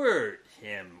you were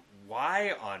him,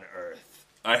 why on earth?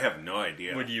 I have no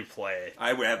idea. Would you play?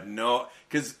 I would have no,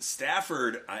 because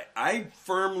Stafford, I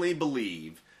firmly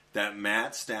believe that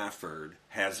Matt Stafford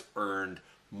has earned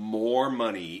more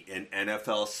money in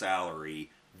NFL salary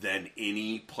than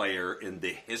any player in the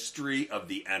history of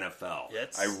the NFL.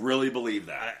 I really believe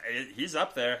that. He's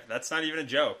up there. That's not even a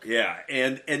joke. Yeah,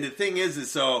 and the thing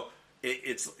is so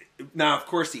it's now, of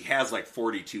course, he has like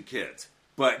 42 kids,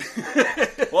 but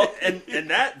well, and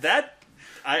that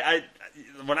I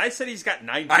when I said he's got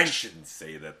 19, I shouldn't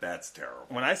say that. That's terrible.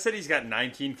 When I said he's got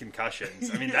 19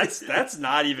 concussions, I mean that's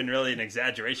not even really an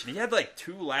exaggeration. He had like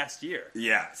 2 last year.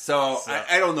 Yeah, so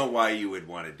I don't know why you would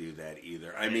want to do that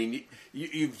either. I mean,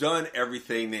 you've done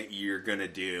everything that you're going to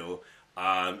do.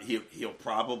 He'll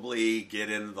probably get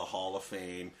into the Hall of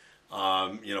Fame.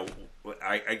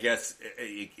 I guess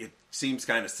it seems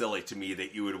kind of silly to me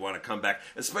that you would want to come back,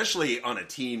 especially on a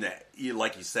team that,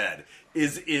 like you said,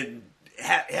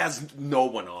 has no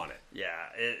one on it. Yeah,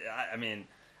 I mean,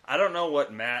 I don't know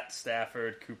what Matt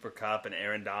Stafford, Cooper Kupp, and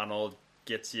Aaron Donald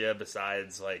gets you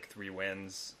besides like 3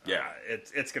 wins. Yeah,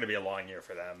 it's going to be a long year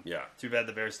for them. Yeah, too bad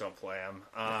the Bears don't play them.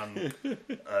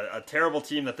 A terrible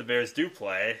team that the Bears do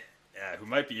play, who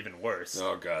might be even worse.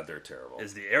 Oh God, they're terrible.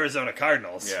 Is the Arizona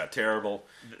Cardinals? Yeah, terrible.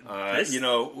 And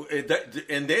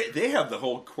they have the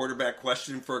whole quarterback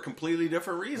question for a completely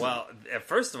different reason. Well,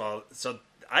 first of all, so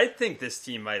I think this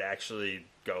team might actually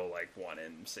go like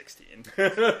 1-16,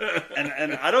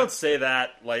 and I don't say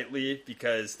that lightly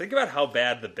because think about how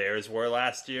bad the Bears were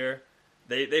last year.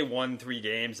 They won 3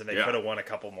 games and they could have won a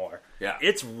couple more. Yeah,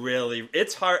 it's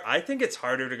hard. I think it's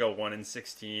harder to go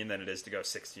 1-16 than it is to go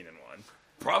 16-1.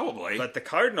 Probably. But the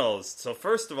Cardinals, so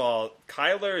first of all,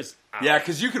 Kyler's out. Yeah,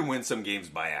 because you can win some games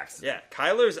by accident. Yeah,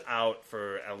 Kyler's out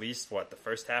for at least, the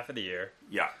first half of the year.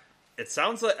 Yeah. It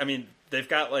sounds like, I mean, they've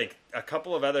got like a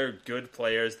couple of other good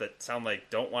players that sound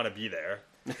like don't want to be there.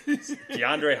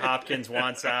 DeAndre Hopkins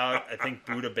wants out. I think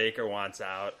Budda Baker wants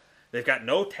out. They've got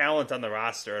no talent on the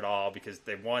roster at all because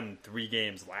they won 3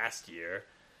 games last year.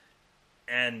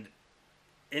 And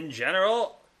in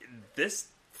general, this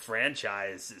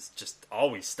franchise is just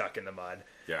always stuck in the mud.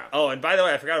 Yeah. Oh, and by the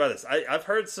way, I forgot about this. I've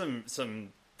heard some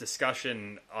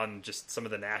discussion on just some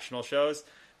of the national shows.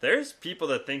 There's people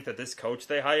that think that this coach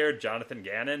they hired, Jonathan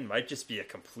Gannon, might just be a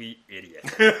complete idiot.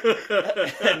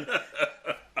 And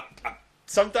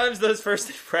sometimes those first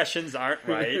impressions aren't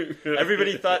right.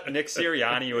 Everybody thought Nick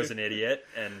Sirianni was an idiot,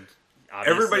 and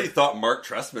everybody thought Mark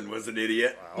Trestman was an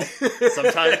idiot. Well,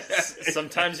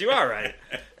 sometimes you are right.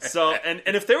 So, and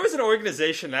if there was an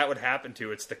organization that would happen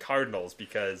to, it's the Cardinals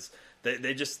because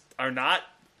they just are not.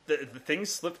 The things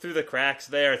slip through the cracks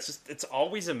there. It's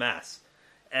always a mess.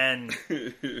 And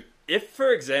if,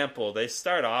 for example, they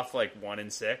start off like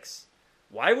 1-6,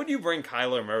 why would you bring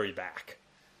Kyler Murray back?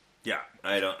 Yeah,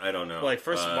 I don't know. Like,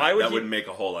 first, why would that wouldn't make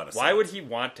a whole lot of sense. Why would he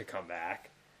want to come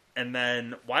back? And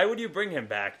then why would you bring him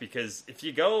back? Because if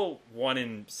you go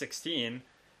 1-16,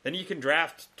 then you can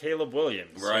draft Caleb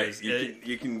Williams. Right. So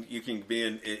you can be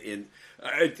in.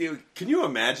 Can you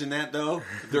imagine that though?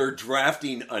 They're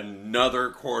drafting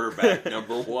another quarterback,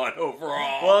 number 1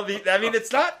 overall. Well,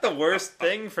 it's not the worst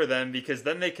thing for them because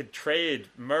then they could trade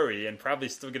Murray and probably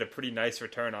still get a pretty nice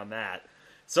return on that.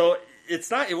 So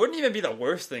it's not. It wouldn't even be the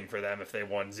worst thing for them if they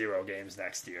won 0 games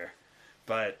next year.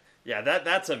 But yeah,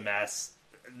 that's a mess.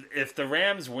 If the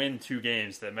Rams win 2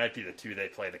 games, that might be the 2 they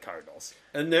play the Cardinals.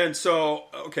 And then so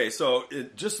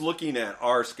just looking at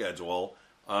our schedule.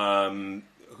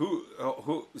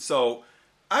 So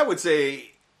I would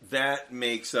say that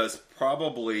makes us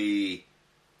probably,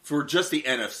 for just the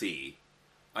NFC,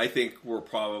 I think we're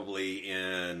probably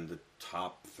in the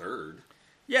top 3rd.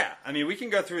 Yeah, I mean, we can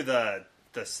go through the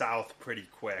South pretty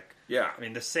quick. Yeah. I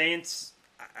mean, the Saints,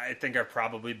 I think, are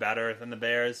probably better than the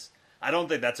Bears. I don't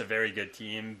think that's a very good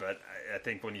team, but I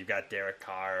think when you've got Derek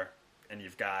Carr and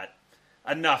you've got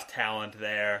enough talent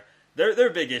there, their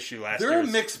big issue last year. They're a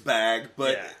mixed bag,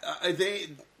 but they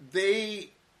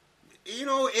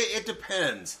it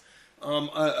depends.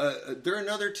 They're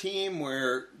another team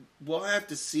where we'll have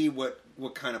to see what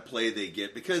kind of play they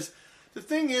get because the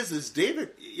thing is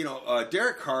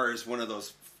Derek Carr is one of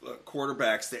those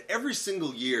quarterbacks that every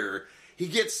single year he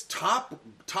gets top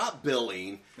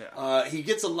billing. Yeah. He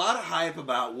gets a lot of hype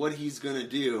about what he's going to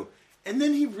do, and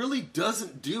then he really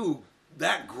doesn't do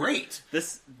that great.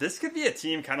 This could be a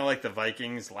team kind of like the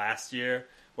Vikings last year,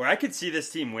 where I could see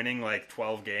this team winning like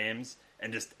 12 games,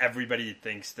 and just everybody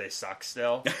thinks they suck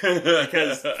still.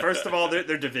 Because, first of all,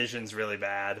 their division's really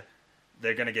bad.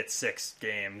 They're going to get 6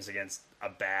 games against a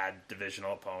bad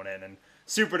divisional opponent, and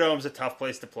Superdome's a tough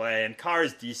place to play, and Carr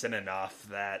is decent enough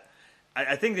that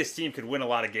I think this team could win a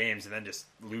lot of games and then just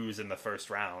lose in the first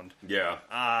round. Yeah.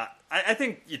 I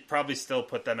think you'd probably still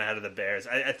put them ahead of the Bears.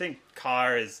 I think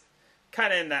Carr is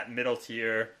kind of in that middle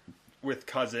tier with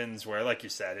Cousins, where, like you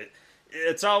said,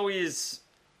 it's always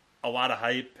a lot of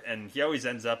hype, and he always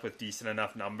ends up with decent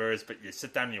enough numbers, but you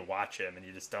sit down and you watch him, and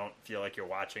you just don't feel like you're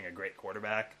watching a great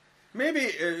quarterback.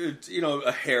 Maybe,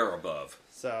 a hair above.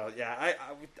 So, yeah,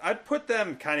 I'd put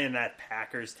them kind of in that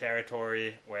Packers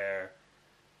territory where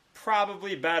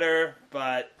probably better,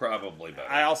 but probably better.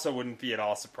 I also wouldn't be at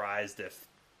all surprised if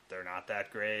they're not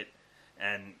that great,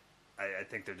 and I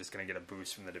think they're just going to get a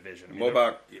boost from the division. What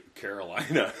about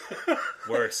Carolina?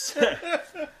 Worse.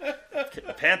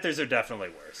 The Panthers are definitely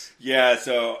worse. Yeah,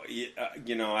 so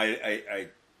I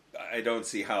don't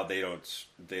see how they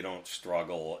don't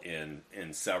struggle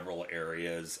in several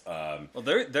areas. Well,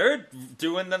 they're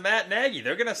doing the Matt Nagy.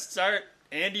 They're going to start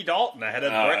Andy Dalton ahead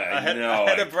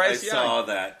of Bryce Young. I saw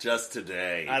that just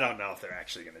today. I don't know if they're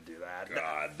actually going to do that.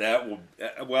 God, that will.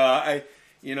 Well,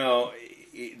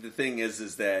 the thing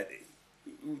is that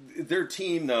their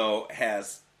team though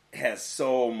has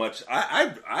so much.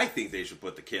 I think they should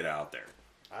put the kid out there.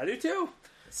 I do too.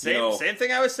 Same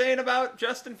thing I was saying about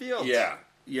Justin Fields. Yeah.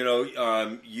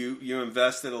 You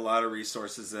invested a lot of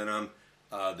resources in them.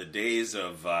 The days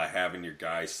of having your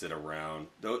guys sit around,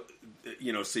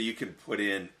 so you can put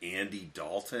in Andy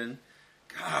Dalton.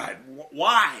 God,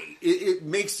 why? It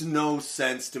makes no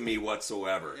sense to me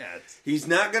whatsoever. Yeah, he's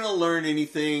not going to learn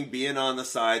anything being on the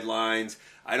sidelines.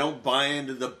 I don't buy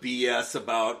into the BS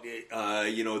about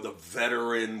the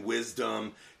veteran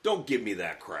wisdom. Don't give me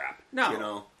that crap.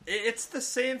 No, it's the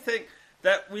same thing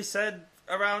that we said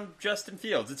around Justin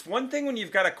Fields. It's one thing when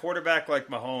you've got a quarterback like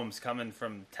Mahomes coming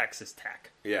from Texas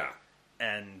Tech. Yeah.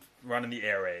 And running the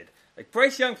air raid. Like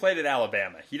Bryce Young played at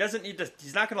Alabama. He doesn't need to.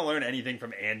 He's not going to learn anything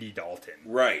from Andy Dalton.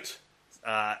 Right.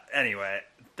 Anyway,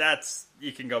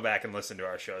 you can go back and listen to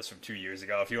our shows from 2 years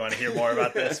ago if you want to hear more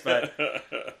about this. But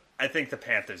I think the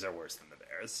Panthers are worse than the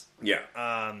Bears. Yeah.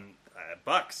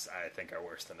 Bucks, I think, are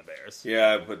worse than the Bears.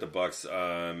 Yeah, but the Bucks.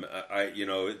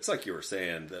 It's like you were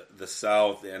saying. The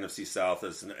South, the NFC South,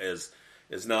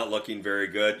 is not looking very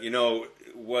good.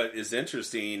 What is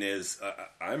interesting is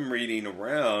I'm reading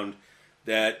around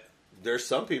that there's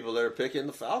some people that are picking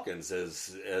the Falcons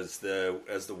as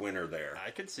the winner there.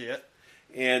 I could see it.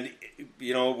 And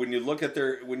when you look at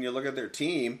their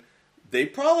team, they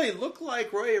probably look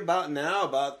like right about now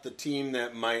about the team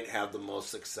that might have the most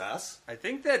success. I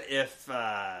think that if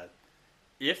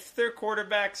their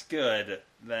quarterback's good,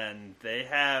 then they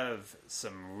have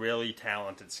some really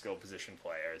talented skill position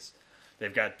players.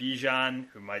 They've got Bijan,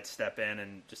 who might step in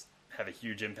and just have a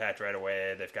huge impact right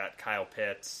away. They've got Kyle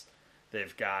Pitts.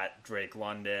 They've got Drake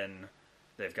London.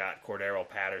 They've got Cordero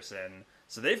Patterson.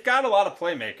 So they've got a lot of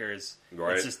playmakers.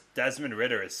 Right. It's just Desmond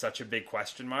Ridder is such a big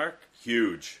question mark.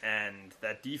 Huge. And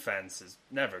that defense is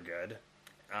never good.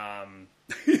 But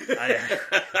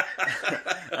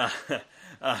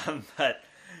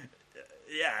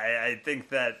yeah, I think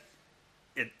that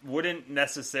it wouldn't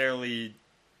necessarily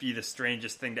be the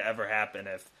strangest thing to ever happen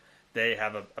if they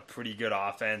have a pretty good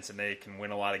offense and they can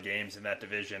win a lot of games in that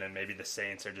division, and maybe the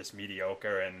Saints are just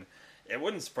mediocre. And it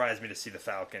wouldn't surprise me to see the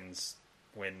Falcons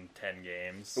win 10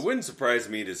 games. It wouldn't surprise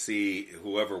me to see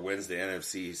whoever wins the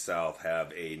NFC South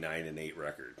have a 9-8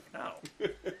 record. No.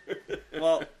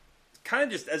 Well, kind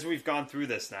of just as we've gone through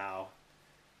this now,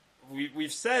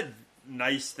 we've said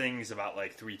nice things about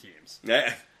like 3 teams.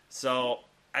 Yeah. So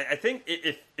I think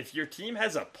if your team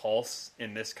has a pulse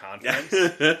in this conference,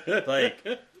 like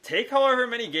take however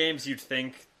many games you'd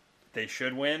think they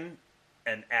should win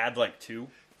and add like 2.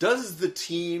 Does the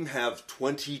team have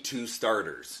 22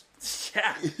 starters?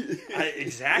 Yeah,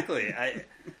 exactly.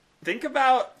 Think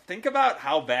about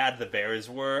how bad the Bears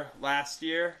were last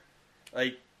year.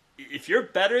 Like, if you're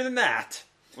better than that,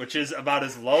 which is about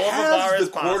as low of a bar as possible. Has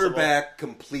the quarterback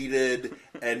completed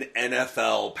an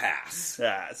NFL pass?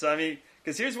 Yeah, so I mean,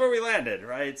 because here's where we landed,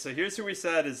 right? So here's who we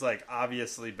said is like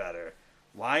obviously better: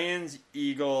 Lions,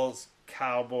 Eagles,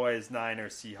 Cowboys,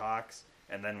 Niners, Seahawks,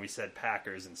 and then we said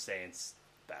Packers and Saints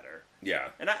better. Yeah,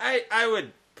 and I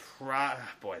would.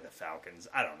 The Falcons.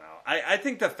 I don't know. I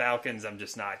think the Falcons I'm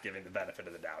just not giving the benefit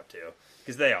of the doubt to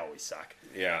because they always suck.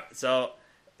 Yeah. So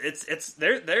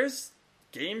there's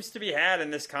games to be had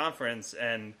in this conference,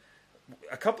 and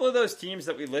a couple of those teams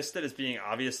that we listed as being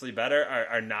obviously better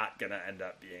are not going to end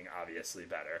up being obviously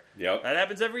better. Yep. That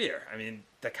happens every year. I mean,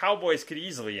 the Cowboys could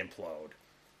easily implode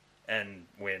and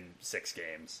win 6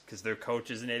 games because their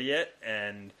coach is an idiot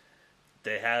and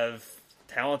they have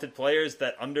talented players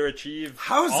that underachieve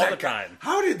all the time.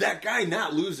 How did that guy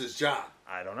not lose his job?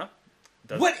 I don't know.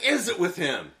 What is it with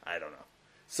him? I don't know.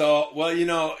 So, well,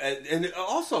 and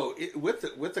also with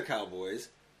the Cowboys,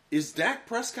 is Dak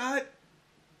Prescott,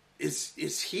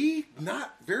 is he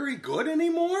not very good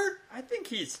anymore? I think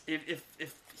he's if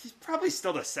he's probably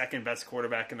still the second best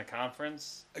quarterback in the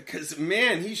conference. Because,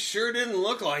 man, he sure didn't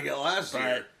look like it last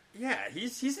year. Yeah,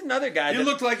 he's another guy. He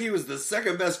looked like he was the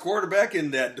second best quarterback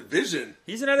in that division.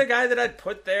 He's another guy that I'd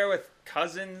put there with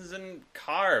Cousins and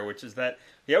Carr, which is that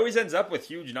he always ends up with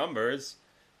huge numbers,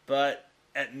 but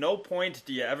at no point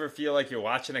do you ever feel like you're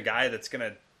watching a guy that's going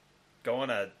to go on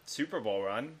a Super Bowl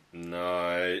run. No,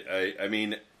 I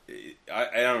mean, I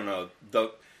don't know.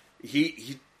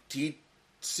 He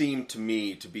seemed to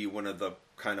me to be one of the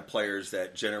kind of players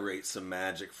that generate some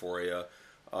magic for you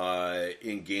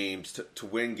in games to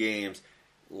win games.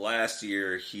 Last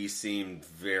year, he seemed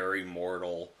very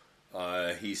mortal.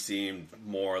 He seemed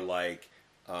more like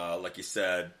you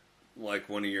said, like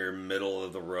one of your middle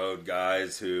of the road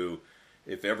guys who,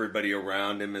 if everybody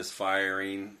around him is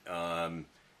firing,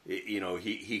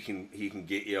 he can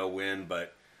get you a win.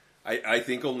 But I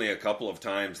think only a couple of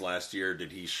times last year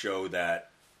did he show that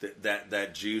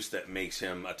juice that makes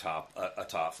him a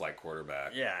top flight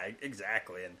quarterback. Yeah,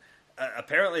 exactly. And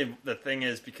apparently the thing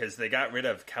is because they got rid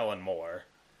of Kellen Moore,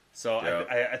 so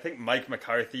I think Mike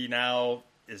McCarthy now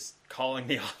is calling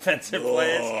the offensive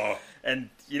plays, and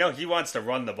he wants to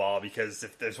run the ball because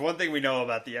if there's one thing we know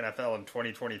about the NFL in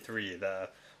 2023, the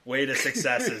way to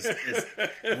success is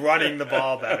running the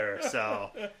ball better.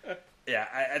 So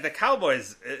yeah, the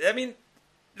Cowboys. I mean,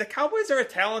 the Cowboys are a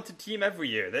talented team every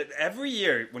year. That every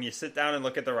year when you sit down and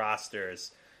look at the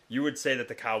rosters, you would say that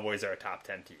the Cowboys are a top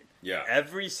 10 team. Yeah,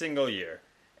 every single year,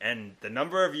 and the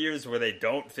number of years where they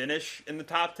don't finish in the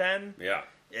top 10. Yeah,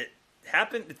 it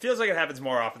feels like it happens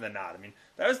more often than not. I mean,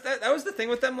 that was the thing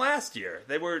with them last year.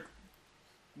 They were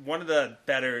one of the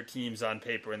better teams on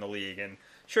paper in the league, and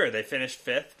sure, they finished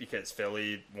 5th because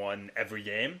Philly won every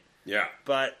game. Yeah,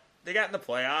 but they got in the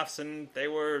playoffs, and they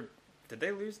were. Did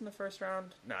they lose in the first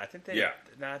round? No, I think they. Yeah.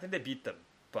 No, I think they beat the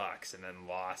Bucks and then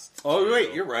lost.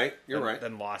 Wait, you're right. Right.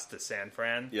 Then lost to San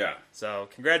Fran. Yeah. So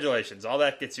congratulations. All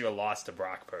that gets you a loss to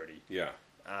Brock Purdy. Yeah.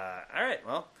 All right.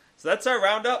 Well. So that's our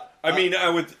roundup. I mean,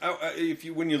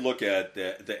 when you look at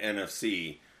the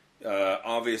NFC,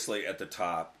 obviously at the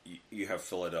top you have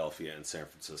Philadelphia and San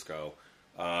Francisco,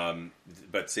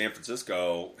 but San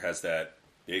Francisco has that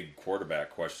big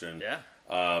quarterback question. Yeah.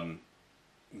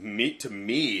 To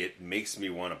me, it makes me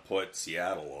want to put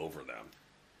Seattle over them.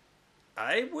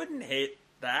 I wouldn't hate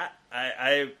that.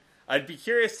 I'd be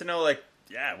curious to know,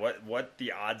 what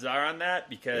the odds are on that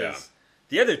because.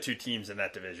 The other two teams in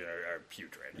that division are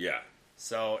putrid. Yeah.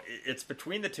 So it's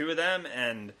between the two of them,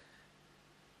 and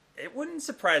it wouldn't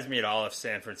surprise me at all if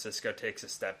San Francisco takes a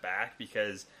step back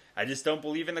because I just don't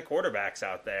believe in the quarterbacks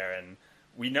out there. And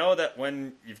we know that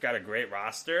when you've got a great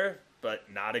roster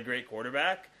but not a great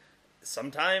quarterback,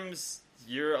 sometimes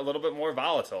you're a little bit more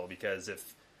volatile because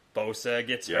if Bosa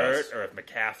gets hurt or if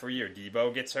McCaffrey or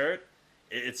Debo gets hurt,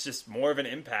 it's just more of an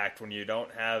impact when you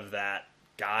don't have that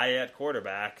guy at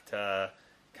quarterback to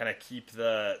kind of keep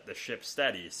the ship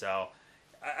steady. So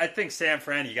I think San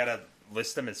Fran, you got to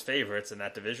list them as favorites in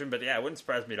that division. But yeah, it wouldn't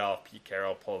surprise me at all if Pete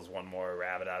Carroll pulls one more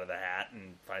rabbit out of the hat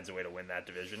and finds a way to win that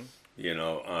division.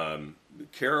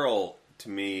 Carroll to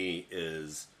me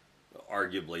is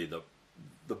arguably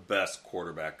the best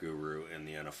quarterback guru in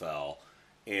the NFL,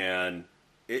 and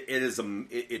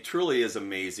it truly is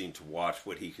amazing to watch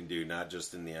what he can do, not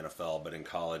just in the NFL but in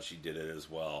college. He did it as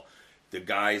well. The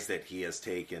guys that he has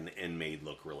taken and made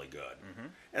look really good. Mm-hmm.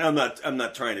 And I'm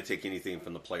not trying to take anything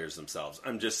from the players themselves.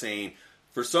 I'm just saying,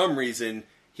 for some reason,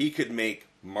 he could make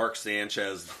Mark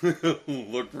Sanchez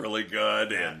look really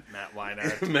good, and Matt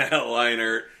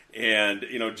Leinart, and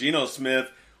Geno Smith.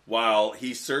 While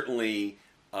he certainly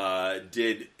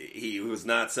he was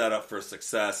not set up for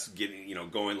success,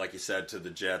 going like you said to the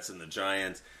Jets and the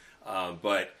Giants,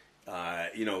 but.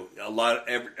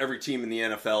 Every team in the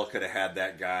NFL could have had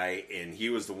that guy, and he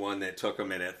was the one that took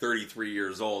him. And at 33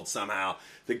 years old, somehow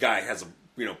the guy has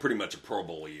pretty much a Pro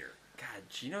Bowl year. God,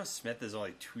 Geno Smith is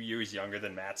only 2 years younger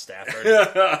than Matt Stafford.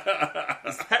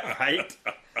 Is that right?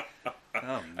 Oh,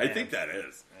 man. I think that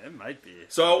is. It might be.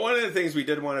 So one of the things we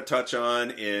did want to touch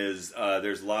on is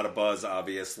there's a lot of buzz,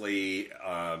 obviously.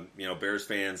 Bears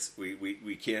fans,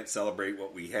 we can't celebrate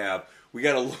what we have we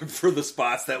got to look for the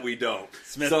spots that we don't.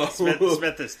 Smith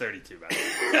is 32, by the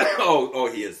way.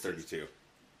 oh, he is 32.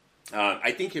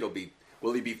 I think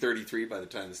will he be 33 by the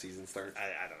time the season starts?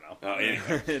 I don't know.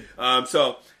 Anyway.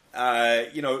 So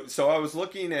I was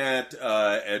looking at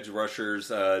edge rushers.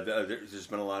 There's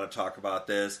been a lot of talk about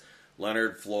this.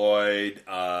 Leonard Floyd,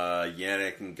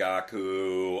 Yannick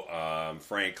Ngakoue,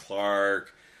 Frank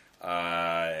Clark,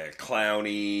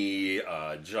 Clowney,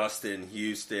 Justin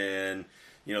Houston.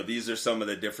 These are some of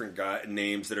the different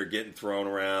names that are getting thrown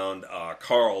around.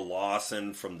 Carl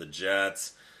Lawson from the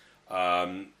Jets.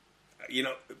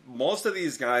 Most of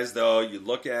these guys, though, you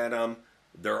look at them,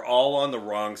 they're all on the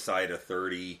wrong side of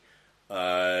 30.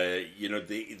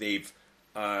 They've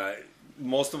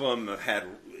most of them have had,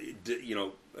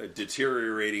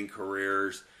 deteriorating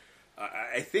careers.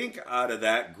 I think out of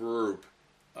that group,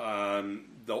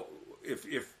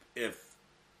 if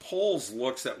Poles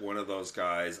looks at one of those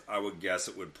guys, I would guess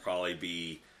it would probably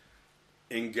be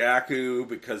Ngakoue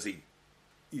because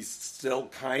he's still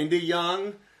kind of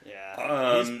young.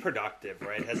 Yeah, he's productive,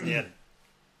 right? Hasn't he had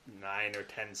 9 or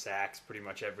 10 sacks pretty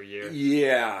much every year?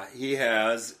 Yeah, he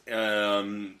has.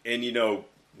 And you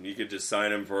could just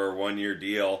sign him for a 1-year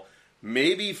deal.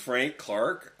 Maybe Frank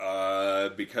Clark,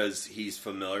 because he's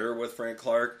familiar with Frank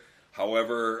Clark.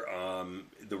 However,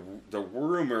 the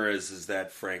rumor is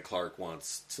that Frank Clark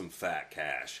wants some fat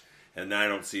cash, and I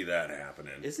don't see that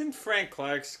happening. Isn't Frank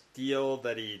Clark's deal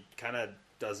that he kind of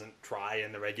doesn't try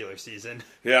in the regular season?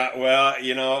 Yeah, well,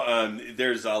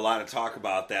 there's a lot of talk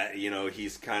about that.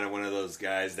 He's kind of one of those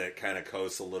guys that kind of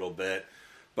coasts a little bit.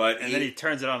 And then he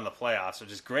turns it on in the playoffs,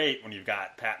 which is great when you've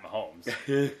got Pat Mahomes.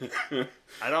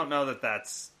 I don't know that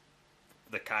that's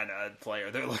the kind of player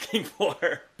they're looking for.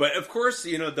 But, of course,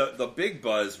 the big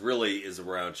buzz really is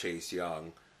around Chase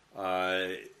Young.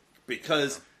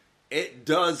 Because it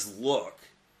does look,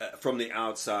 from the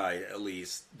outside at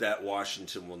least, that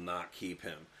Washington will not keep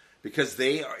him. Because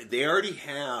they already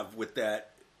have, with that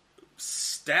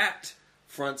stacked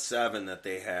front seven that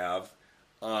they have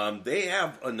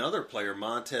another player,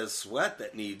 Montez Sweat,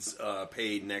 that needs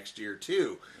paid next year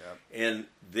too. Yep. And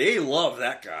they love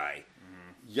that guy.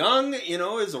 Mm-hmm. Young,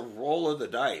 is a roll of the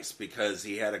dice because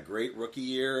he had a great rookie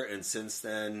year, and since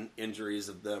then injuries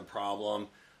have been a problem.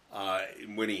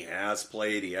 When he has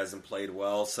played, he hasn't played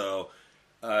well. So,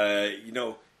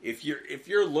 if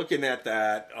you're looking at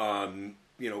that,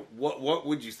 what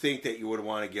would you think that you would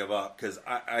want to give up? Because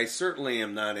I certainly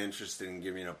am not interested in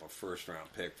giving up a first-round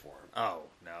pick for him. Oh,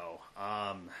 no.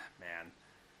 Man.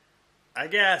 I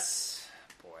guess,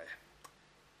 boy,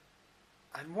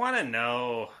 I want to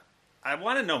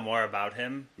know more about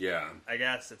him. Yeah. I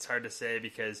guess it's hard to say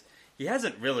because he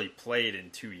hasn't really played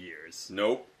in 2 years.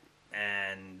 Nope.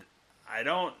 And I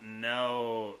don't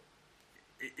know.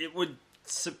 It would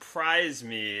surprise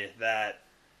me that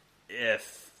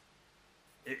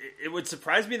It would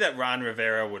surprise me that Ron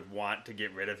Rivera would want to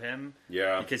get rid of him.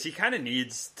 Yeah. Because he kind of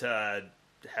needs to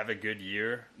have a good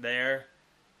year there.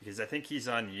 Because I think he's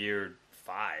on year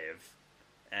 5.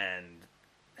 And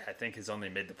I think he's only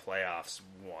made the playoffs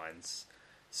once.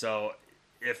 So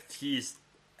if he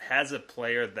has a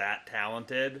player that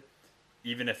talented,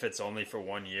 even if it's only for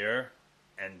 1 year,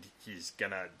 and he's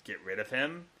going to get rid of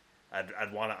him,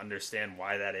 I'd want to understand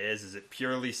why that is. Is it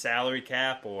purely salary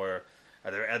cap, or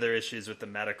are there other issues with the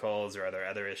medicals, or are there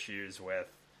other issues with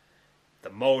the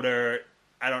motor?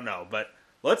 I don't know, but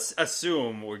let's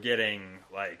assume we're getting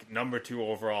number 2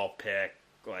 overall pick,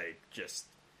 just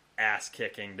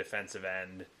ass-kicking defensive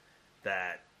end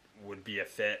that would be a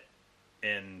fit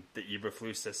in the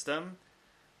Eberflus system.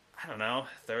 I don't know,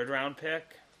 3rd round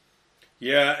pick.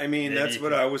 Yeah, I mean, that's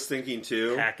what I was thinking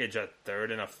too. Package a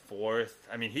 3rd and a 4th.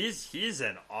 I mean, he's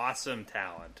an awesome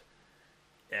talent.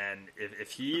 And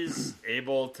if he's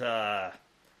able to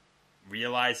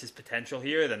realize his potential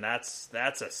here, then that's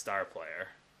a star player.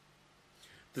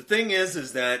 The thing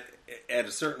is that at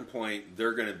a certain point,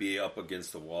 they're going to be up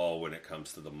against the wall when it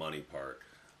comes to the money part.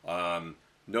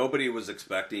 Nobody was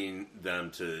expecting them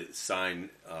to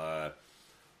sign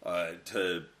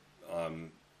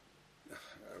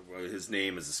his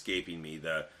name is escaping me.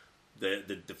 The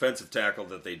defensive tackle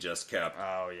that they just kept.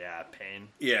 Oh yeah, Payne.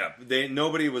 Yeah,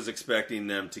 nobody was expecting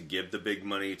them to give the big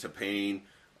money to Payne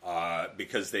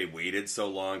because they waited so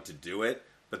long to do it.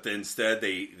 But then instead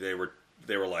they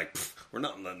were like, we're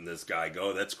not letting this guy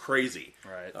go. That's crazy.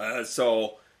 Right.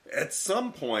 So at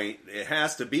some point it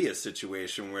has to be a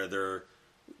situation where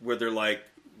they're like,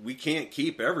 we can't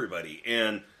keep everybody.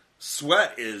 And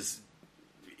Sweat is.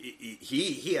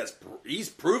 He's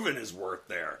proven his worth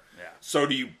there. Yeah. So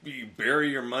do you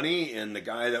bury your money in the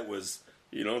guy that was,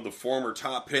 the former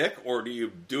top pick, or do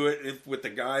you do it with the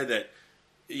guy that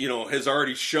has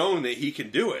already shown that he can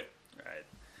do it. Right.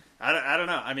 I don't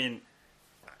know. I mean,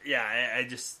 yeah,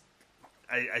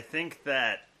 I think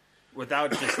that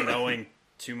without just knowing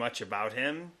too much about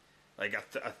him, like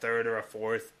a third or a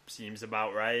fourth seems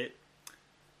about right.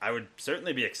 I would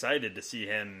certainly be excited to see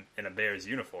him in a Bears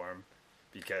uniform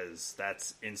because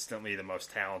that's instantly the most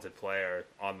talented player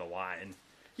on the line.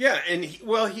 Yeah, and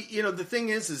the thing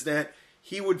is that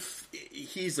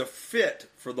he's a fit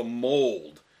for the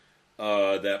mold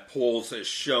that Poles has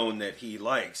shown that he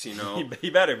likes. He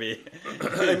better be.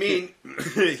 I mean,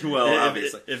 well,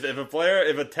 obviously,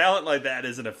 if a talent like that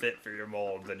isn't a fit for your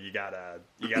mold, then you got a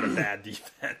bad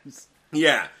defense.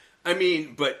 Yeah, I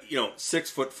mean, but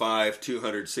 6'5",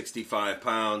 265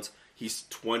 pounds. He's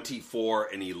 24,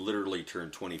 and he literally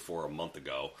turned 24 a month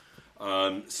ago.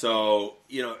 So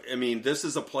I mean, this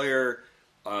is a player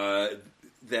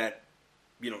that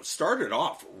started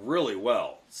off really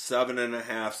well.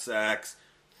 7.5 sacks,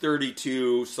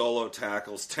 32 solo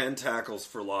tackles, 10 tackles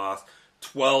for loss,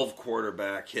 12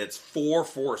 quarterback hits, 4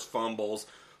 forced fumbles,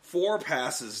 4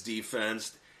 passes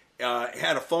defensed,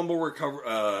 had a fumble recovery,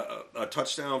 a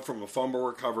touchdown from a fumble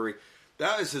recovery.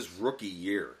 That was his rookie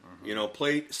year.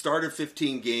 Mm-hmm. Started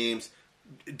 15 games,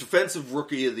 defensive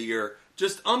rookie of the year,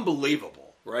 just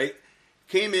unbelievable, right?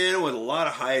 Came in with a lot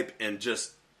of hype and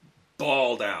just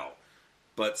balled out.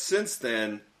 But since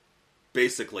then,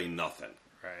 basically nothing.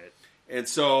 Right. And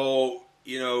so,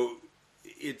 and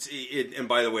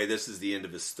by the way, this is the end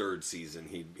of his 3rd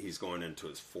season. He's going into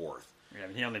his 4th. Yeah,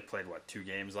 he only played, 2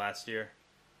 games last year?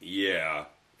 Yeah.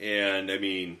 And, I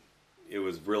mean, it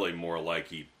was really more like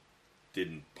he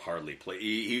didn't hardly play.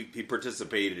 He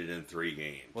participated in 3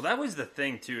 games. Well, that was the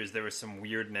thing, too, is there was some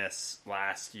weirdness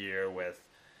last year with...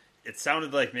 It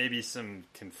sounded like maybe some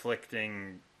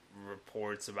conflicting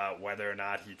reports about whether or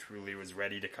not he truly was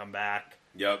ready to come back.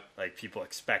 Yep. Like, people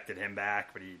expected him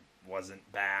back, but he wasn't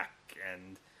back.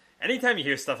 And anytime you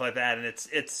hear stuff like that, and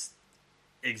it's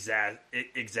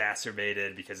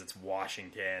exacerbated because it's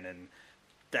Washington, and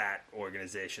that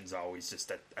organization's always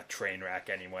just a train wreck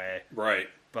anyway. Right.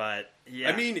 But, yeah.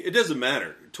 I mean, it doesn't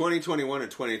matter. 2021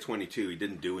 and 2022, he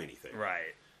didn't do anything.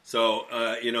 Right. So,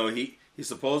 he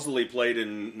supposedly played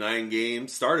in 9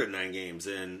 games, started 9 games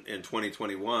in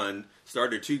 2021,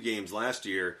 started 2 games last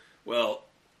year. Well,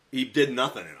 he did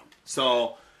nothing in them.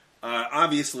 So,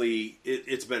 obviously,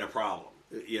 it's been a problem,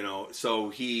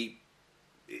 So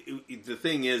the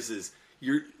thing is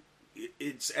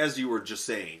it's as you were just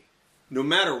saying, no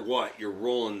matter what, you're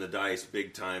rolling the dice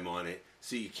big time on it.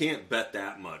 So you can't bet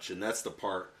that much, and that's the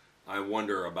part I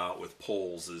wonder about with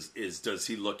Poles is does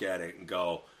he look at it and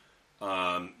go,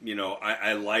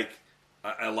 I like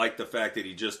the fact that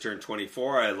he just turned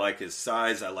 24. I like his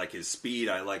size. I like his speed.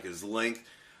 I like his length.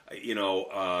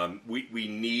 We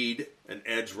need an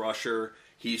edge rusher.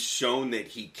 He's shown that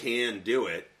he can do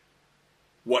it.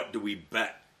 What do we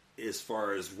bet as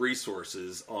far as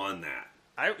resources on that?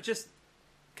 I just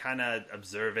kind of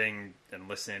observing and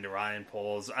listening to Ryan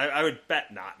Poles. I would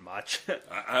bet not much.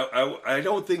 I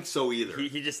don't think so either.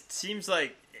 He just seems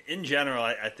like, in general,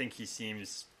 I think he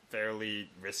seems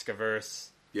fairly risk averse.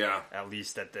 Yeah. At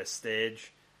least at this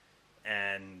stage.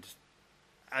 And,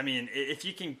 I mean, if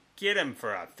you can get him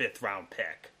for a 5th round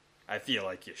pick, I feel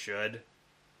like you should.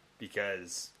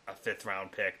 Because a 5th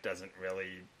round pick doesn't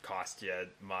really cost you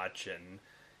much. And,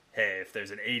 hey, if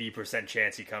there's an 80%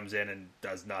 chance he comes in and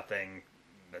does nothing,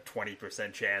 the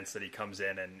 20% chance that he comes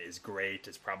in and is great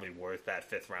is probably worth that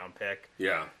 5th round pick.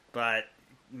 Yeah. But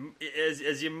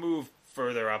as you move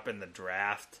further up in the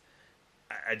draft,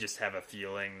 I just have a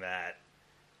feeling that,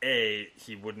 A,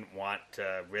 he wouldn't want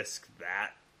to risk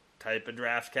that type of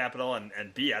draft capital, and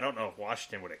B, I don't know if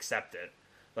Washington would accept it.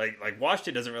 Like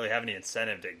Washington doesn't really have any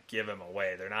incentive to give him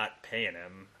away. They're not paying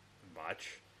him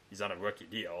much. He's on a rookie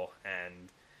deal, and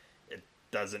it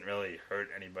doesn't really hurt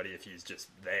anybody if he's just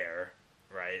there,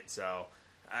 right? So,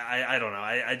 I don't know.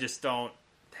 I just don't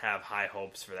have high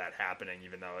hopes for that happening,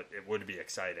 even though it would be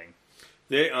exciting.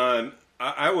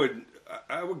 I would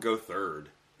go 3rd.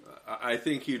 I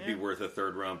think he'd be worth a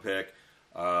 3rd round pick.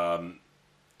 And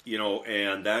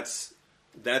that's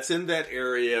in that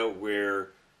area where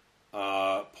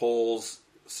Poles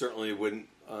certainly wouldn't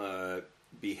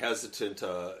be hesitant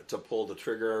to pull the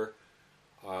trigger.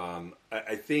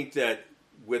 I think that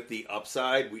with the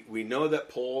upside, we know that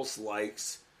Poles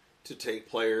likes to take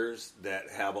players that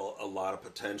have a lot of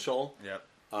potential. Yep.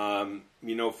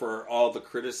 For all the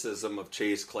criticism of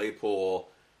Chase Claypool,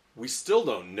 we still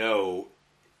don't know,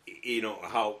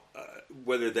 how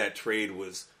whether that trade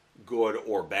was good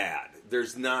or bad.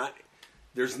 There's not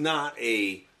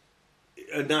a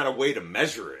way to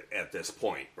measure it at this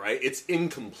point, right? It's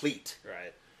incomplete.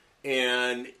 Right.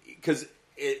 And because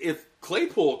if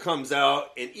Claypool comes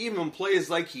out and even plays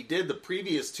like he did the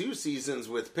previous 2 seasons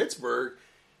with Pittsburgh,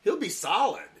 he'll be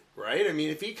solid, right? I mean,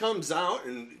 if he comes out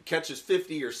and catches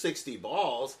 50 or 60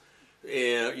 balls,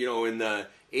 and in the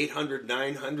 800,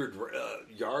 900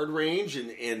 yard range,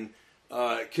 and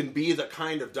can be the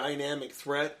kind of dynamic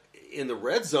threat in the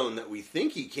red zone that we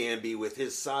think he can be with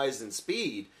his size and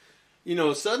speed,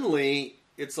 suddenly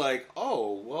it's like,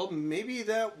 oh, well, maybe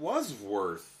that was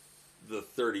worth the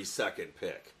 32nd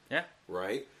pick. Yeah.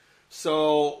 Right?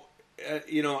 So,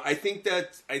 I think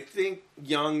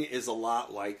Young is a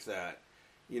lot like that.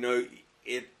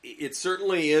 It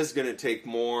certainly is going to take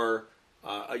more,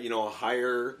 a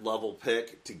higher level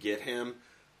pick to get him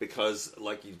because,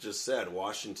 like you just said,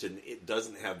 Washington, it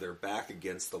doesn't have their back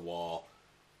against the wall.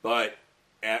 But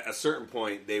at a certain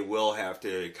point, they will have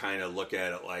to kind of look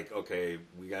at it like, okay,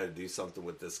 we got to do something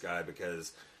with this guy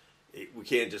because we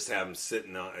can't just have him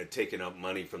sitting on, taking up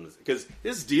money from this. Because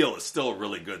his deal is still a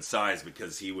really good size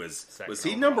because he was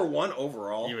he number 1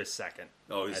 overall? He was second.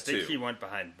 Oh, he was 2. I think he went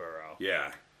behind Burrow.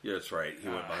 Yeah, that's right. He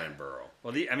went behind Burrow.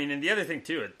 Well, and the other thing,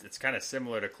 too, it's kind of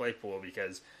similar to Claypool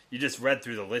because you just read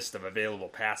through the list of available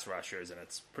pass rushers, and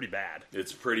it's pretty bad.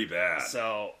 It's pretty bad.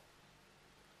 So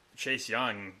Chase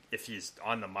Young, if he's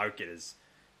on the market, is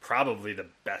probably the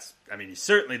best. I mean, he's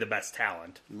certainly the best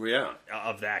talent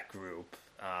of that group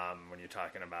when you're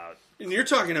talking about. And you're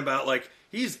talking about, like,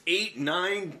 he's 8,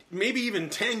 9, maybe even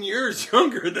 10 years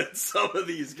younger than some of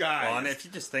these guys. Well, and if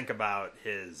you just think about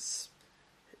his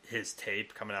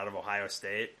tape coming out of Ohio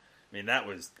State, I mean, that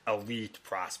was elite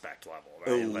prospect level.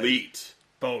 Right? Elite.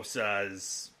 Like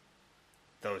Bosa's,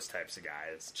 those types of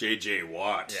guys. J.J.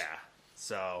 Watt. Yeah.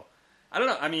 So, I don't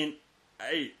know. I mean,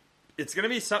 it's going to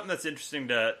be something that's interesting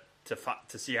to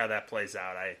see how that plays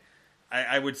out.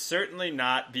 I would certainly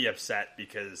not be upset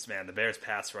because, man, the Bears'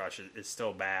 pass rush is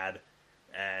still bad,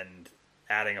 and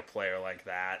adding a player like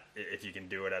that, if you can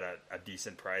do it at a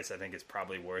decent price, I think is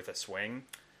probably worth a swing.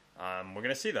 We're going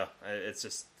to see, though.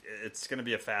 It's going to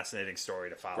be a fascinating story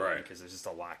to follow because there's just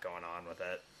a lot going on with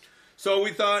it. So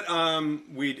we thought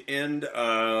we'd end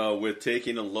with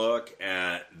taking a look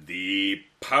at the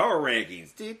power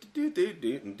rankings.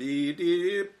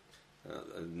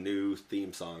 A new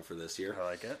theme song for this year. I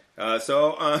like it.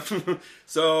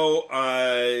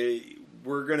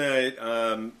 We're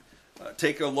gonna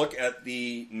take a look at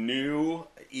the new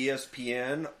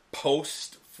ESPN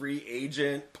post-free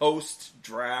agent,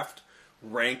 post-draft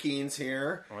rankings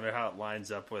here. I wonder how it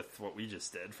lines up with what we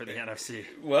just did for the NFC.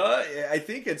 Well, I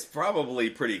think it's probably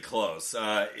pretty close.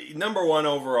 Number 1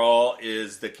 overall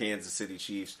is the Kansas City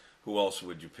Chiefs. Who else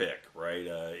would you pick, right?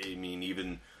 I mean,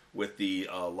 even with the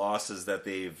losses that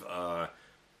they've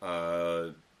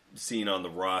seen on the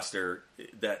roster,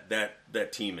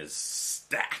 that team is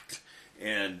stacked.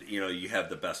 And, you have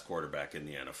the best quarterback in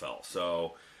the NFL.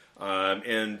 So,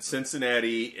 and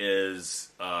Cincinnati is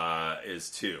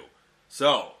 2.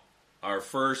 So, our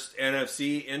first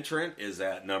NFC entrant is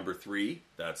at number 3.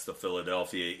 That's the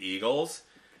Philadelphia Eagles.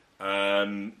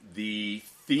 The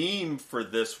theme for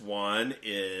this one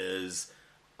is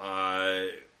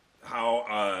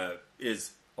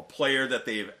is a player that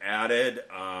they've added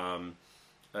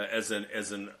as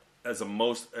a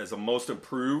most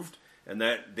improved, and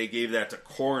that they gave that to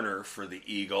corner for the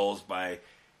Eagles by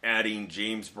adding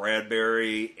James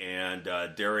Bradbury and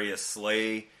Darius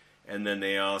Slay. And then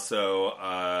they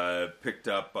also picked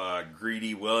up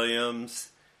Greedy Williams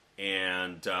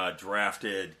and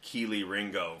drafted Keely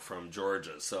Ringo from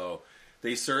Georgia. So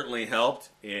they certainly helped.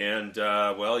 And,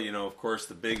 of course,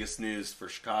 the biggest news for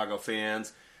Chicago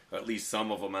fans, at least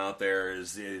some of them out there,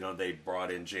 is, they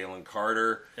brought in Jalen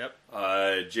Carter. Yep.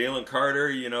 Jalen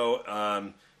Carter,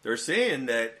 they're saying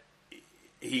that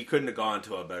he couldn't have gone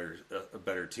to a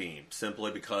better team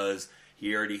simply because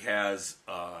he already has,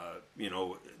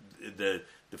 the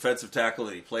defensive tackle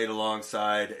that he played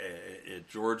alongside at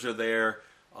Georgia there.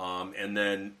 And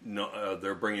then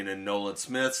they're bringing in Nolan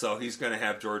Smith, so he's going to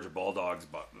have Georgia Bulldogs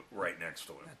right next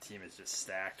to him. That team is just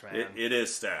stacked, man. It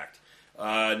is stacked.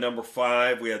 Number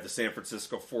 5, we have the San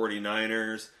Francisco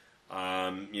 49ers.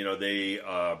 They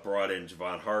brought in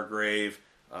Javon Hargrave,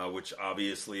 which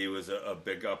obviously was a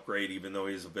big upgrade, even though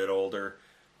he's a bit older.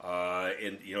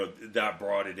 And that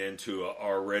brought it into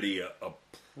already a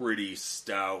pretty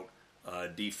stout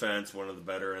defense, one of the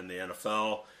better in the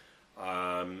NFL.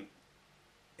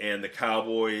 And the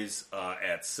Cowboys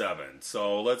at 7.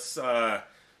 So let's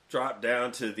drop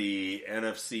down to the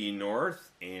NFC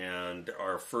North, and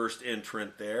our first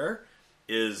entrant there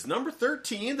is number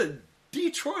 13, the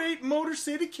Detroit Motor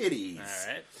City Kitties.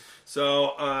 All right.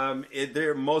 So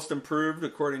they're most improved,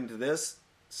 according to this,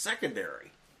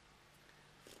 secondary.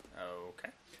 Okay.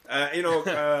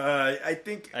 I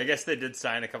think. I guess they did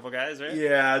sign a couple guys, right?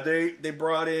 Yeah, they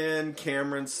brought in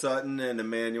Cameron Sutton and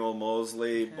Emmanuel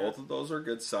Mosley. Yeah. Both of those are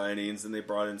good signings, and they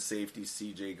brought in safety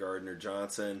C.J.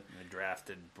 Gardner-Johnson. They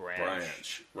drafted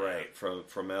Branch, right,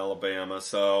 from Alabama.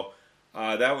 So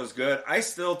that was good. I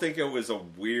still think it was a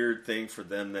weird thing for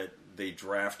them that they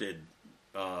drafted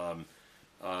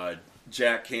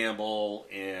Jack Campbell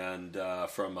and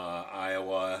from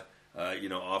Iowa,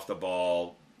 off the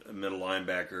ball, middle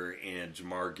linebacker, and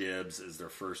Jamar Gibbs as their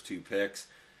first two picks.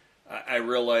 I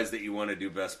realize that you want to do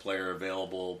best player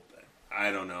available.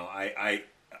 I don't know.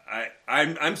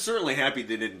 I'm certainly happy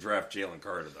they didn't draft Jalen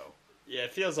Carter, though. Yeah,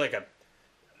 it feels like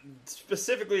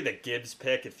specifically the Gibbs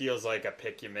pick, it feels like a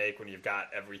pick you make when you've got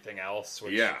everything else,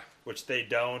 which they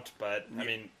don't. But, I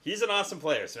mean, he's an awesome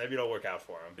player, so maybe it'll work out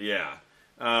for him. Yeah.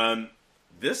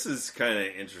 This is kind of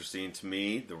interesting to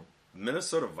me. The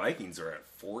Minnesota Vikings are at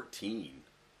 14.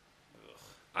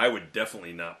 I would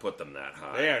definitely not put them that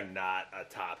high. They are not a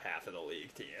top half of the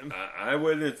league team. I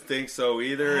wouldn't think so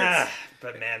either.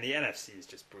 But man, the NFC is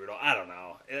just brutal. I don't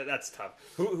know. That's tough.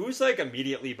 Who's like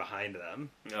immediately behind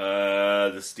them?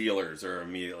 The Steelers are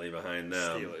immediately behind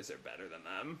them. Steelers are better than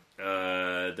them.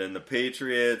 Then the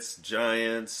Patriots,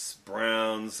 Giants,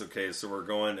 Browns. Okay, so we're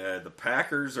going. The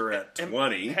Packers are at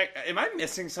 20. Am I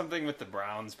missing something with the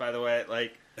Browns? By the way,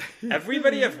 like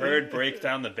everybody I've heard break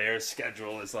down the Bears'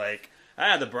 schedule is like.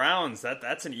 The Browns,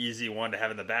 that's an easy one to have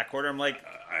in the backcourt. I'm like...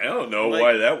 I don't know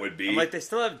why that would be. I'm like, they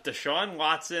still have Deshaun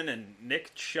Watson and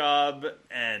Nick Chubb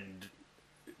and...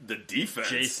 The defense.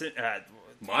 Jason...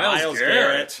 Miles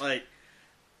Garrett. Like,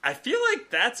 I feel like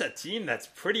that's a team that's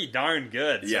pretty darn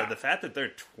good. So the fact that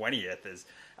they're 20th is...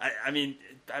 I mean,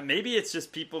 maybe it's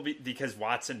just people because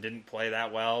Watson didn't play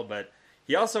that well, but...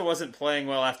 He also wasn't playing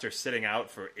well after sitting out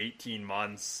for 18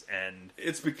 months, and...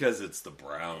 It's because it's the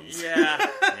Browns. Yeah.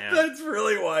 That's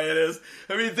really why it is.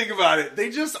 I mean, think about it. They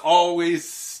just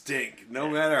always stink, no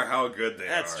matter how good they are.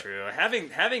 That's true.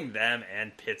 Having them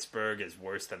and Pittsburgh is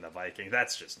worse than the Vikings.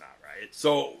 That's just not right.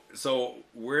 So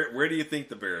where do you think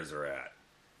the Bears are at?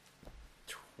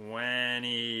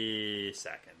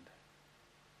 22nd.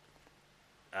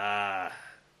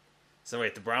 So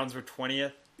wait, the Browns were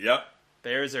 20th? Yep.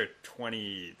 Bears are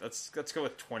 20. Let's go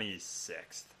with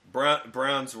 26th.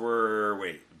 Browns were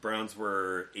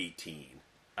 18.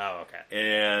 Oh, okay.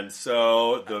 And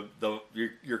so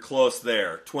you're close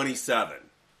there. 27.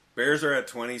 Bears are at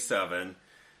 27.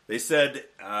 They said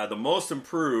the most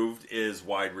improved is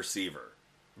wide receiver.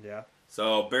 Yeah.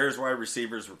 So Bears wide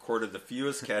receivers recorded the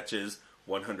fewest catches,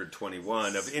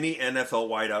 121, of any NFL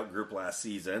wideout group last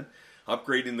season.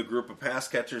 Upgrading the group of pass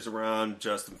catchers around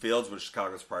Justin Fields was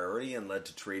Chicago's priority and led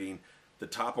to trading the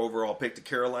top overall pick to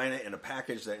Carolina in a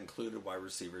package that included wide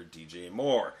receiver DJ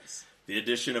Moore. The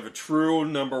addition of a true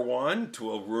number one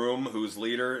to a room whose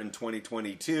leader in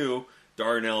 2022,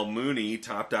 Darnell Mooney,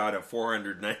 topped out at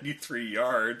 493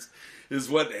 yards, is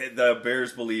what the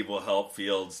Bears believe will help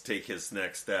Fields take his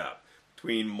next step.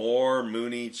 Between Moore,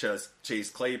 Mooney, Chase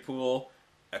Claypool,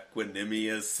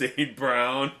 Equanimous St.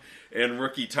 Brown, and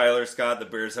rookie Tyler Scott, the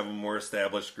Bears have a more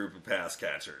established group of pass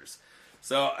catchers.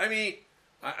 So, I mean,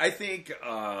 I think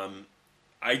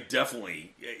I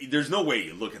definitely... There's no way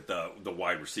you look at the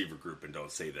wide receiver group and don't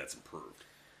say that's improved.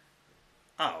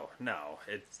 Oh, no.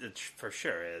 It for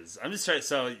sure is. I'm just trying...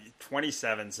 So,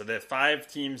 27. So, there are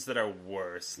 5 teams that are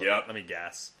worse. Let me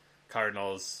guess.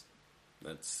 Cardinals.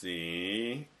 Let's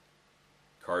see.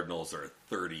 Cardinals are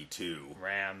 32.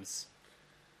 Rams.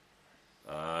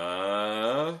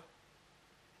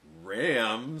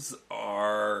 Rams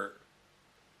are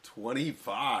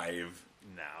 25.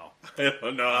 No. I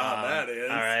don't know how that is.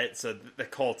 All right, so the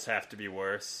Colts have to be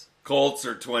worse. Colts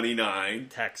are 29.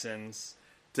 Texans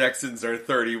are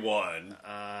 31. Boy,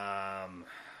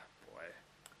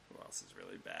 who else is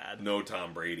really bad? No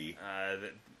Tom Brady.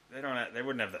 They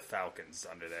wouldn't have the Falcons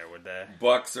under there, would they?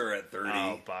 Bucks are at 30.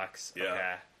 Oh, Bucks. Yeah.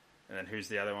 Okay. And then who's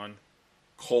the other one?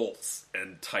 Colts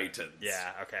and Titans.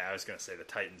 Yeah, okay. I was going to say the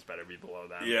Titans better be below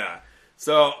them. Yeah.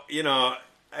 So, I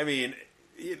mean,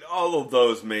 all of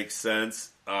those make sense.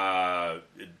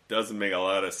 It doesn't make a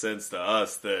lot of sense to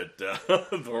us that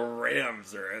the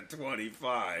Rams are at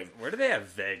 25. Where do they have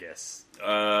Vegas?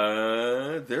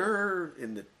 They're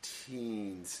in the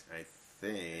teens, I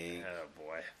think. Oh,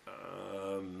 boy.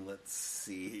 Let's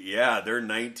see. Yeah, they're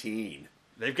 19.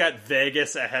 They've got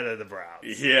Vegas ahead of the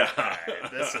Browns. Yeah. All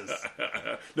right, this is...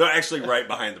 No, actually right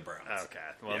behind the Browns. Okay.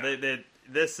 Well, yeah.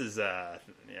 This is... Yeah,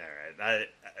 all right.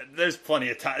 There's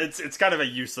plenty of time. It's kind of a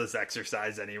useless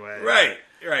exercise anyway. Right.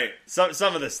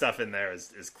 Some of the stuff in there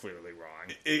is clearly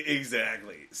wrong.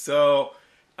 Exactly. So,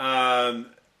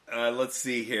 let's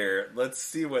see here. Let's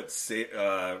see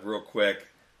real quick.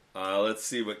 Let's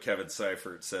see what Kevin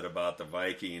Seifert said about the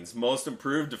Vikings. Most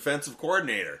improved defensive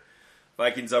coordinator.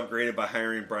 Vikings upgraded by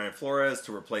hiring Brian Flores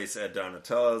to replace Ed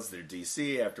Donatella as their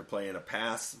DC after playing a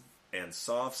pass and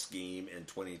soft scheme in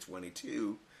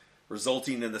 2022,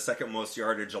 resulting in the second most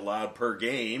yardage allowed per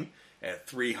game at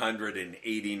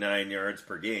 389 yards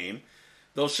per game.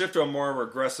 They'll shift to a more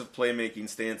aggressive playmaking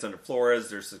stance under Flores.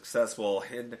 Their success will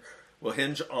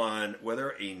hinge on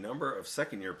whether a number of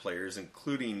second-year players,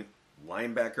 including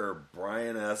linebacker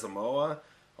Brian Asamoah,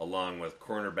 along with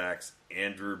cornerbacks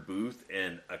Andrew Booth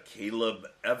and Caleb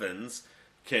Evans,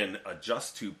 can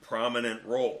adjust to prominent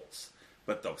roles.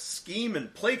 But the scheme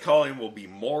and play calling will be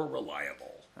more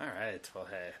reliable. All right. Well,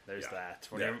 hey, there's that.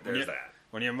 There's that.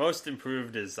 When your most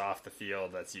improved is off the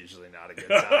field, that's usually not a good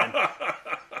sign.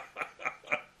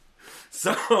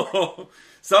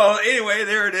 So anyway,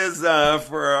 there it is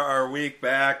for our week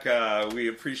back. We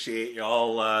appreciate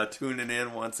y'all tuning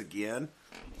in once again.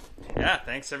 Yeah,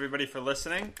 thanks everybody for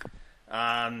listening.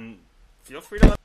 Feel free to let